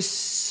it was just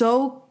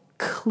so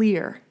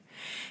clear.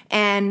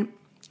 And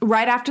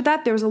right after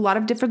that, there was a lot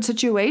of different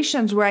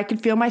situations where I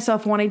could feel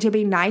myself wanting to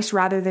be nice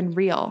rather than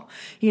real,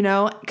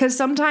 because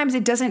sometimes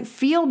it doesn't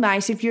feel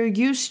nice if you're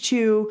used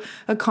to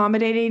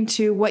accommodating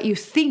to what you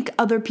think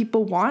other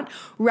people want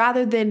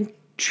rather than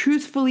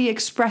truthfully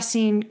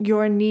expressing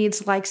your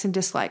needs, likes, and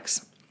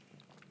dislikes.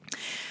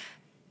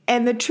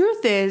 And the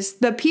truth is,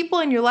 the people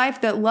in your life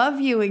that love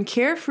you and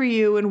care for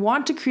you and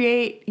want to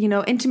create,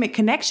 intimate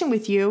connection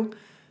with you,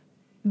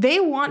 they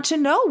want to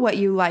know what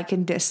you like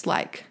and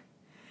dislike.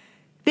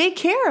 They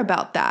care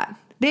about that.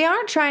 They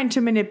aren't trying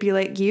to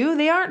manipulate you.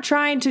 They aren't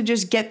trying to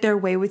just get their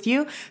way with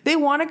you. They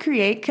want to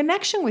create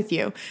connection with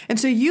you. And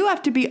so you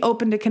have to be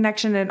open to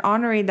connection and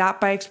honoring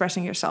that by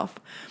expressing yourself.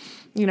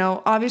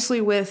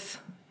 Obviously with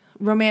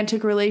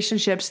romantic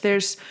relationships,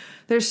 there's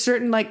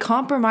certain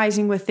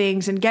compromising with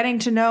things and getting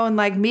to know and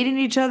meeting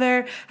each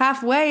other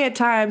halfway at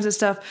times and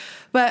stuff.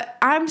 But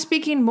I'm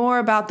speaking more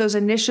about those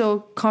initial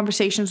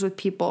conversations with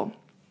people.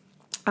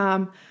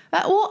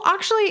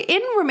 Actually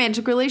in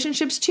romantic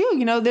relationships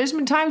too, there's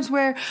been times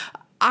where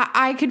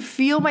I could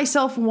feel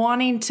myself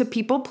wanting to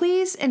people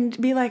please and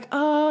be like,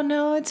 oh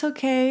no, it's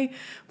okay.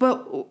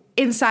 But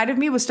inside of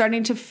me was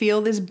starting to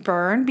feel this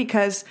burn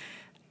because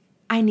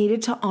I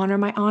needed to honor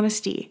my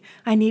honesty.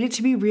 I needed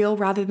to be real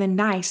rather than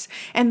nice.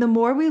 And the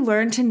more we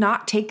learn to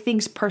not take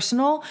things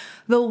personal,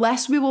 the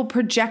less we will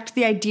project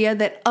the idea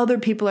that other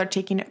people are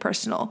taking it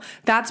personal.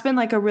 That's been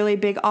a really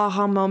big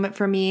aha moment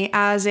for me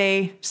as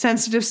a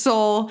sensitive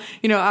soul,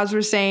 as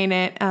we're saying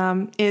it,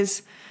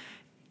 is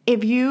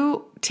if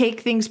you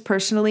take things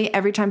personally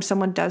every time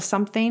someone does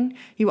something,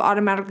 you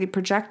automatically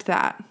project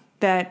that,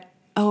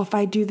 oh, if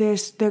I do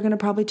this, they're going to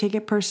probably take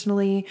it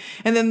personally.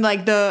 And then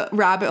the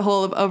rabbit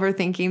hole of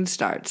overthinking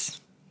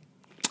starts.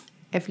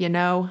 If you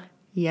know,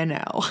 you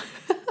know.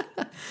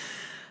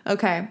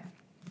 Okay.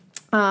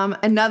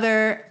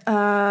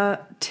 Another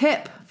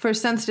tip for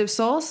sensitive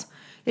souls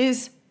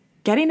is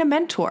getting a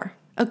mentor,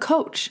 a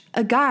coach,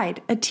 a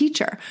guide, a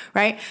teacher,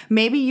 right?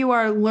 Maybe you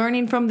are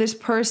learning from this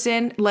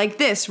person like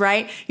this,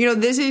 right?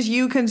 This is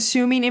you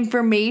consuming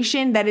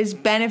information that is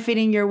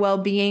benefiting your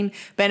well-being,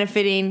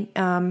 benefiting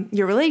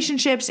your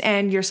relationships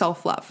and your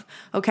self-love,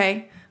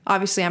 okay?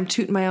 Obviously, I'm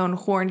tooting my own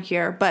horn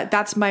here, but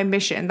that's my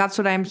mission. That's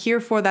what I'm here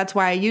for. That's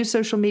why I use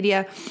social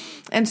media.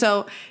 And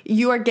so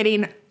you are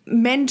getting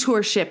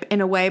mentorship in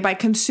a way by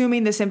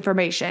consuming this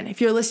information.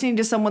 If you're listening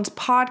to someone's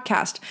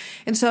podcast.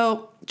 And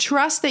so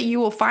trust that you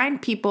will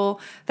find people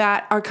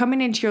that are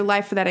coming into your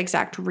life for that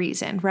exact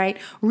reason, right?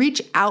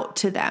 Reach out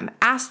to them,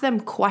 ask them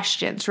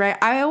questions, right?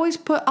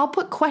 I'll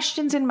put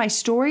questions in my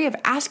story of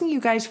asking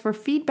you guys for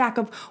feedback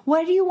of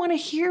what do you want to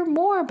hear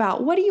more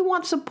about? What do you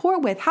want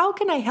support with? How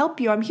can I help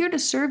you? I'm here to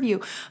serve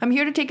you. I'm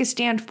here to take a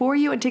stand for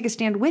you and take a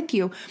stand with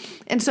you.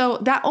 And so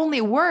that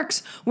only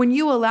works when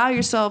you allow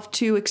yourself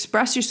to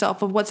express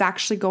yourself of what's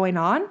actually going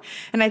on.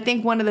 And I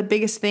think one of the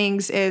biggest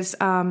things is,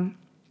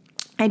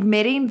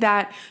 admitting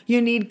that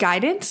you need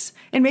guidance,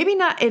 and maybe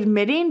not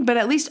admitting, but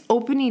at least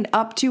opening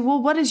up to,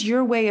 well, what is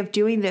your way of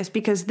doing this?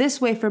 Because this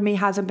way for me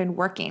hasn't been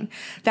working.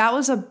 That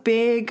was a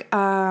big,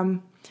 I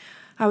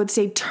would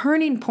say,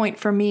 turning point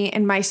for me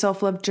in my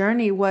self-love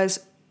journey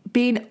was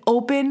being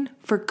open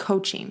for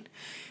coaching.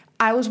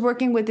 I was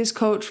working with this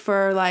coach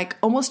for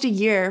almost a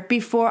year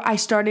before I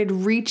started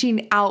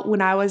reaching out when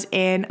I was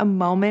in a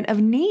moment of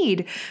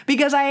need,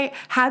 because I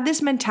had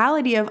this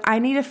mentality of I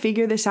need to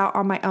figure this out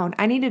on my own.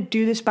 I need to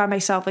do this by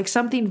myself,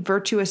 something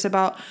virtuous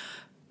about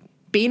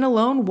being a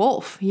lone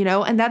wolf,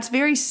 and that's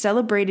very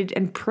celebrated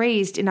and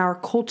praised in our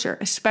culture,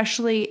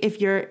 especially if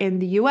you're in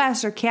the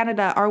US or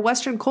Canada. Our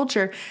Western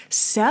culture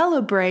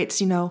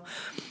celebrates,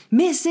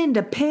 Miss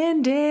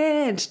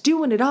Independent,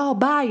 doing it all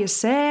by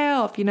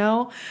yourself,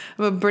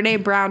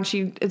 Brene Brown,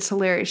 it's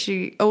hilarious.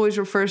 She always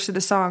refers to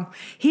the song,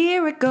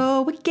 "Here we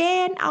go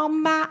again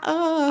on my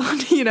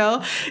own,"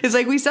 It's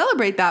like we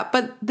celebrate that.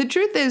 But the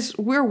truth is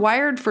we're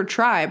wired for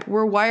tribe.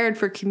 We're wired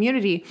for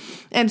community.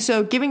 And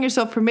so giving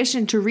yourself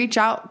permission to reach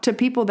out to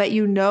people that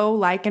you know,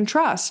 like, and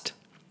trust,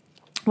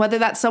 whether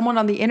that's someone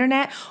on the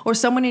internet or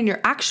someone in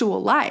your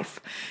actual life.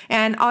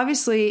 And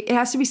obviously it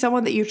has to be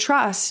someone that you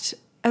trust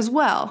as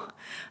well.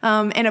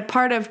 And a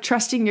part of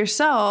trusting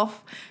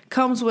yourself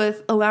comes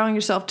with allowing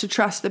yourself to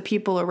trust the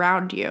people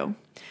around you.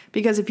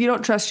 Because if you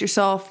don't trust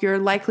yourself, you're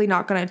likely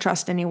not going to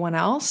trust anyone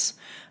else.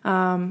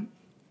 And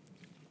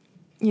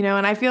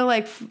I feel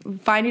like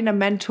finding a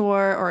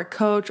mentor or a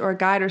coach or a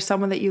guide or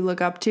someone that you look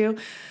up to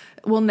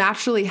will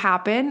naturally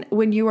happen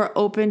when you are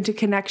open to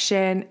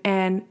connection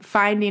and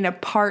finding a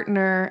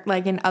partner,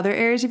 like in other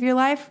areas of your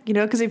life,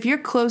 because if you're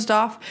closed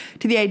off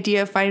to the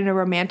idea of finding a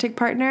romantic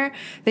partner,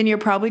 then you're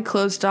probably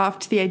closed off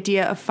to the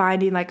idea of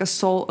finding like a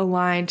soul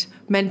aligned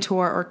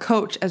mentor or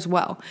coach as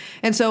well.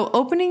 And so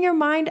opening your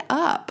mind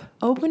up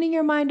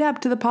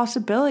to the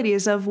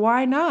possibilities of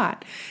why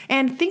not.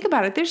 And think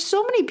about it. There's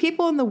so many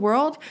people in the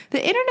world.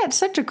 The internet's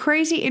such a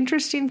crazy,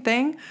 interesting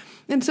thing.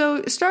 And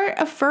so start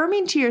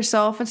affirming to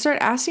yourself and start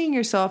asking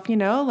yourself,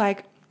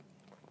 I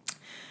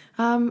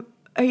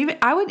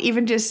would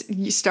even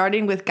just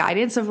starting with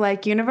guidance of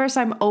like, universe,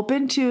 I'm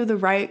open to the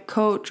right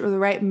coach or the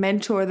right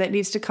mentor that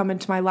needs to come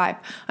into my life.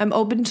 I'm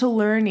open to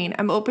learning.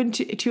 I'm open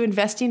to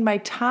investing my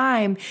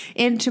time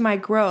into my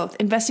growth,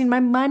 investing my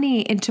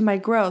money into my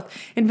growth,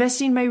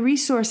 investing my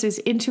resources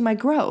into my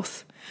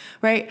growth.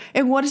 Right?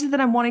 And what is it that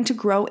I'm wanting to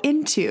grow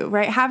into,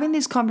 right? Having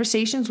these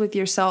conversations with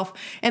yourself.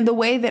 And the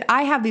way that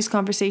I have these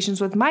conversations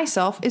with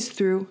myself is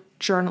through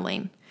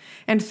journaling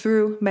and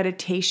through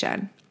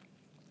meditation.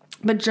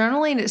 But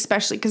journaling,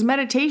 especially because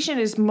meditation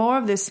is more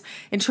of this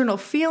internal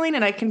feeling,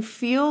 and I can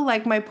feel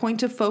like my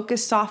point of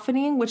focus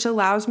softening, which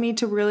allows me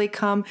to really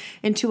come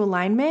into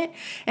alignment.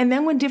 And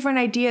then when different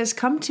ideas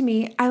come to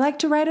me, I like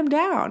to write them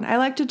down. I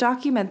like to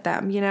document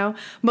them.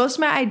 Most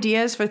of my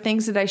ideas for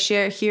things that I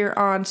share here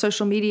on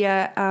social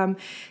media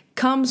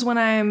comes when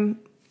I'm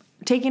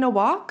taking a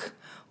walk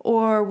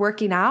or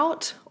working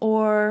out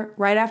or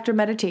right after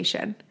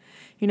meditation.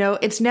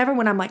 It's never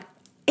when I'm like,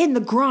 in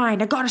the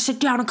grind, I got to sit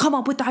down and come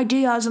up with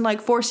ideas and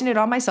like forcing it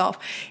on myself.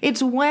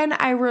 It's when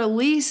I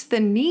release the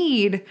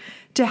need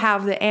to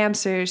have the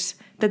answers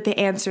that the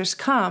answers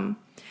come.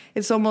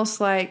 It's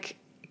almost like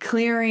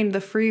clearing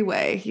the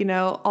freeway,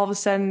 all of a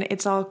sudden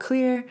it's all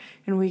clear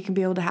and we can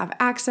be able to have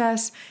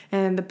access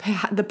and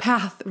the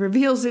path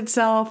reveals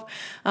itself.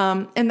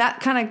 And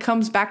that kind of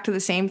comes back to the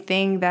same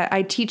thing that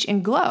I teach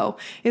in Glow,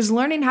 is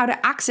learning how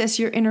to access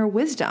your inner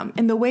wisdom.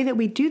 And the way that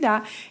we do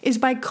that is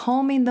by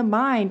calming the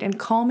mind and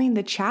calming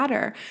the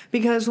chatter.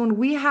 Because when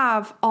we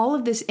have all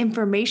of this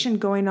information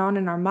going on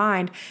in our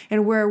mind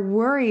and we're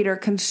worried or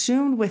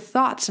consumed with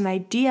thoughts and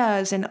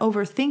ideas and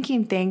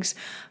overthinking things,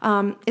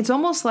 it's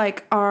almost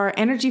like our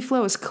energy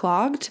flow is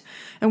clogged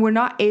and we're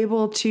not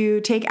able to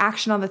take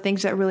action on the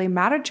things that really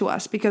matter to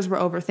us because we're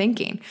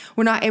overthinking.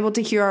 We're not able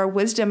to hear our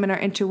wisdom and our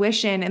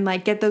intuition and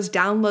like get those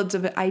downloads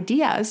of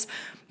ideas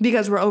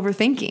because we're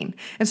overthinking.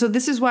 And so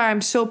this is why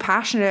I'm so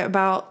passionate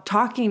about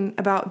talking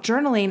about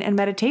journaling and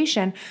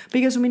meditation,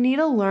 because we need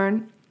to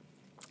learn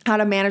how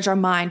to manage our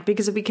mind.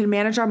 Because if we can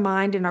manage our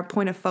mind and our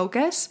point of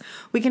focus,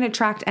 we can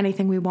attract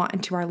anything we want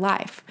into our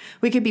life.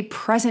 We can be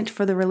present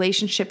for the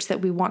relationships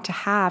that we want to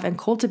have and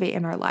cultivate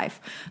in our life.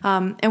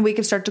 And we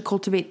can start to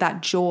cultivate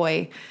that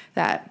joy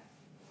that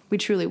we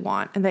truly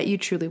want and that you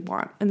truly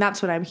want. And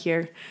that's what I'm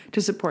here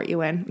to support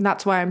you in. And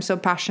that's why I'm so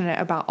passionate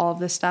about all of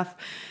this stuff,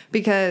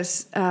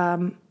 because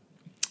I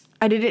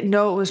didn't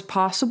know it was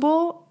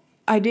possible.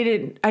 I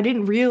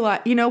didn't realize,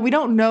 we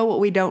don't know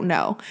what we don't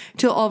know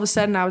till all of a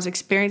sudden I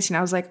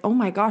was like, oh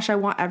my gosh, I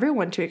want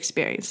everyone to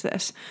experience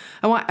this.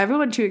 I want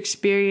everyone to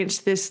experience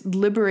this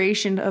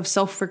liberation of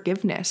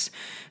self-forgiveness.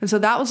 And so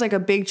that was like a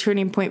big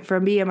turning point for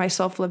me in my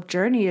self-love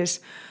journey, is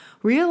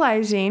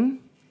realizing,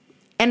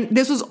 and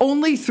this was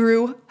only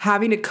through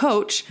having a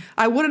coach.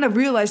 I wouldn't have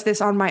realized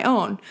this on my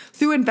own,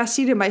 through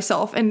investing in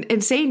myself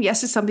and saying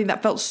yes to something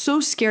that felt so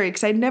scary,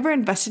 because I'd never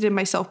invested in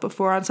myself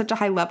before on such a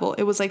high level.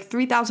 It was like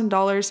 $3,000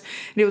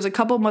 and it was a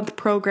couple-month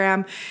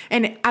program.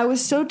 And I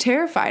was so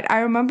terrified.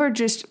 I remember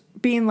just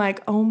being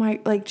like, oh my,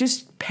 like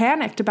just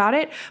panicked about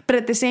it. But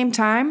at the same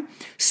time,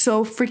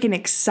 so freaking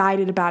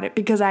excited about it,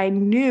 because I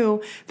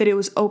knew that it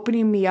was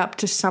opening me up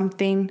to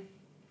something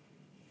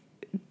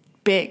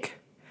big.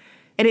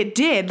 And it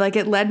did, like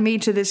it led me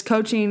to this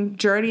coaching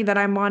journey that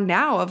I'm on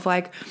now of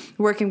like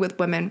working with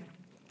women.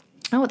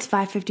 Oh, it's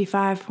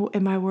 555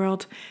 in my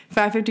world.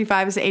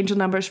 555 is the angel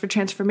numbers for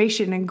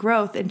transformation and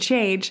growth and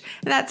change.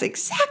 And that's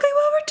exactly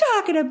what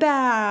we're talking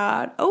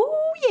about.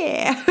 Oh,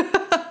 yeah.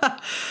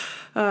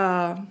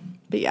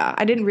 yeah,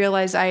 I didn't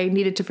realize I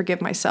needed to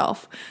forgive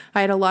myself.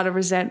 I had a lot of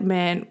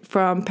resentment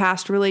from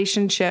past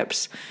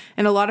relationships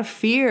and a lot of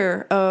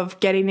fear of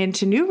getting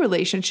into new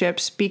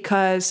relationships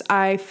because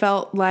I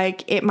felt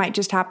like it might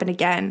just happen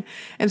again.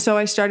 And so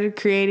I started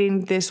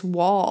creating this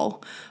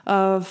wall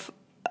of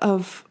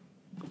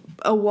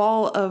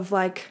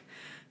like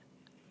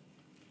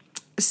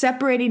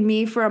separating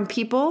me from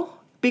people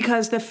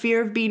because the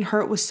fear of being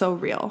hurt was so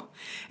real.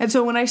 And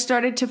so when I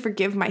started to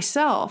forgive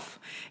myself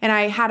and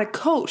I had a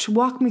coach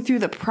walk me through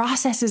the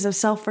processes of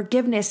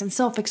self-forgiveness and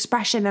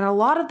self-expression and a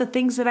lot of the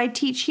things that I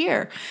teach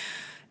here,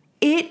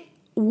 it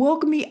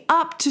woke me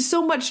up to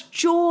so much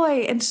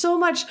joy and so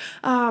much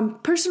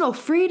personal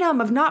freedom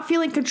of not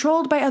feeling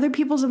controlled by other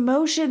people's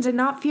emotions and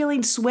not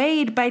feeling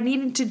swayed by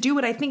needing to do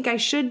what I think I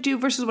should do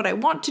versus what I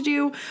want to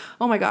do.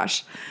 Oh my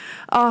gosh.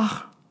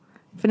 Oh,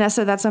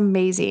 Vanessa, that's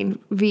amazing.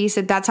 V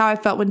said, that's how I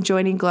felt when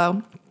joining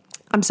Glow.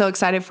 I'm so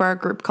excited for our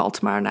group call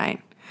tomorrow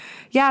night.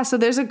 Yeah, so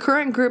there's a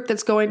current group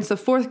that's going. It's the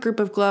 4th group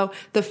of Glow.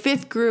 The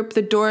 5th group,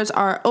 the doors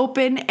are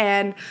open,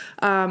 and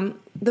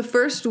the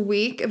first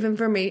week of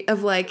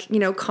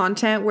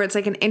content where it's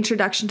like an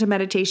introduction to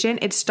meditation,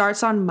 it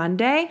starts on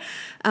Monday,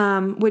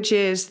 which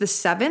is the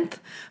 7th.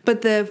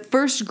 But the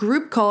first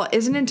group call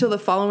isn't until the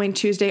following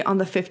Tuesday on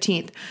the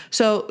 15th.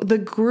 So the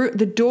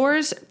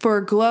doors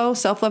for Glow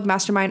Self-Love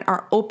Mastermind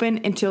are open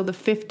until the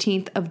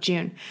 15th of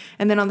June.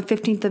 And then on the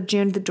 15th of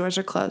June, the doors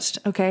are closed.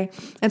 Okay.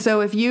 And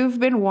so if you've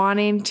been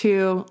wanting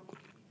to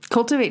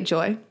cultivate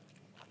joy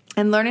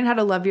and learning how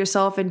to love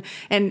yourself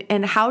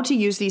and how to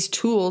use these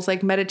tools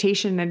like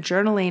meditation and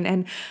journaling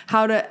and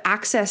how to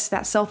access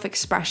that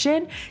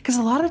self-expression, because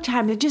a lot of the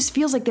time it just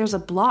feels like there's a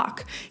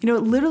block. It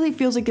literally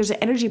feels like there's an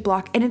energy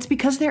block, and it's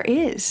because there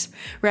is,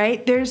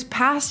 right? There's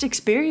past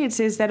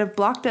experiences that have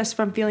blocked us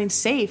from feeling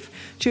safe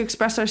to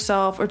express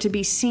ourselves or to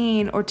be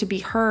seen or to be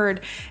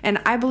heard. And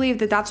I believe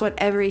that that's what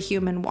every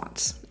human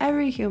wants.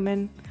 Every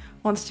human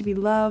wants to be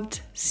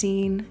loved,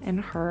 seen, and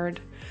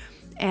heard.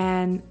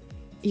 And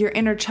your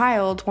inner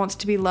child wants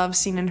to be loved,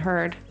 seen, and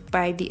heard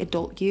by the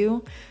adult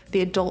you.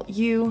 The adult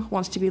you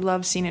wants to be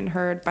loved, seen, and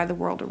heard by the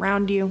world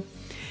around you.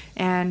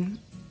 And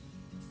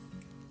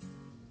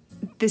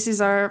this is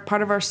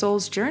part of our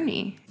soul's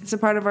journey. It's a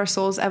part of our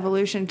soul's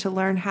evolution to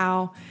learn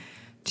how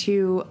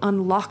to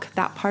unlock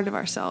that part of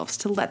ourselves,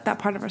 to let that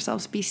part of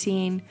ourselves be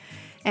seen.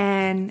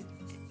 And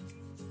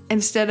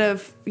instead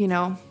of,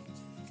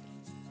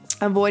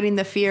 avoiding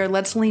the fear,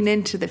 let's lean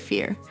into the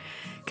fear.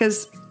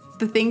 Because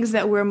the things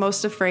that we're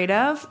most afraid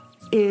of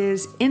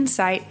is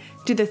insight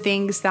to the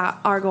things that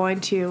are going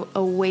to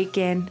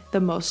awaken the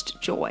most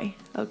joy.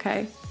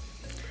 Okay.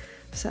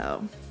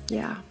 So,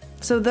 yeah.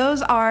 So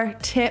those are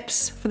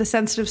tips for the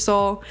sensitive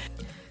soul.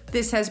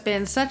 This has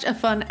been such a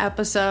fun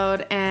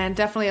episode and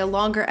definitely a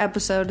longer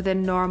episode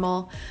than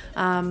normal.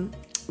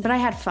 But I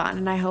had fun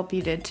and I hope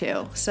you did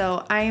too.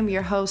 So I am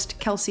your host,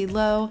 Kelsey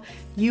Lowe.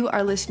 You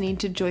are listening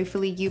to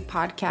Joyfully You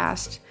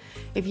podcast.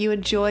 If you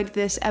enjoyed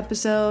this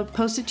episode,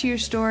 post it to your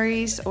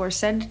stories or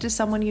send it to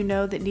someone you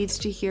know that needs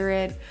to hear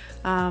it.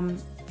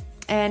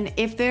 And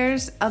if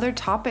there's other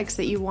topics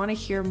that you want to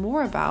hear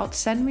more about,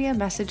 send me a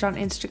message on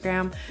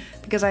Instagram,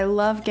 because I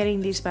love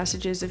getting these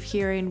messages of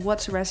hearing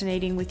what's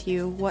resonating with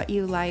you, what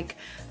you like,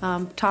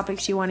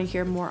 topics you want to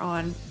hear more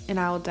on, and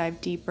I will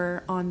dive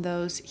deeper on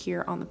those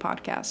here on the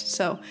podcast.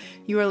 So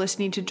you are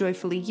listening to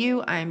Joyfully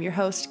You. I am your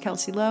host,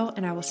 Kelsey Lowe,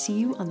 and I will see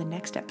you on the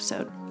next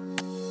episode.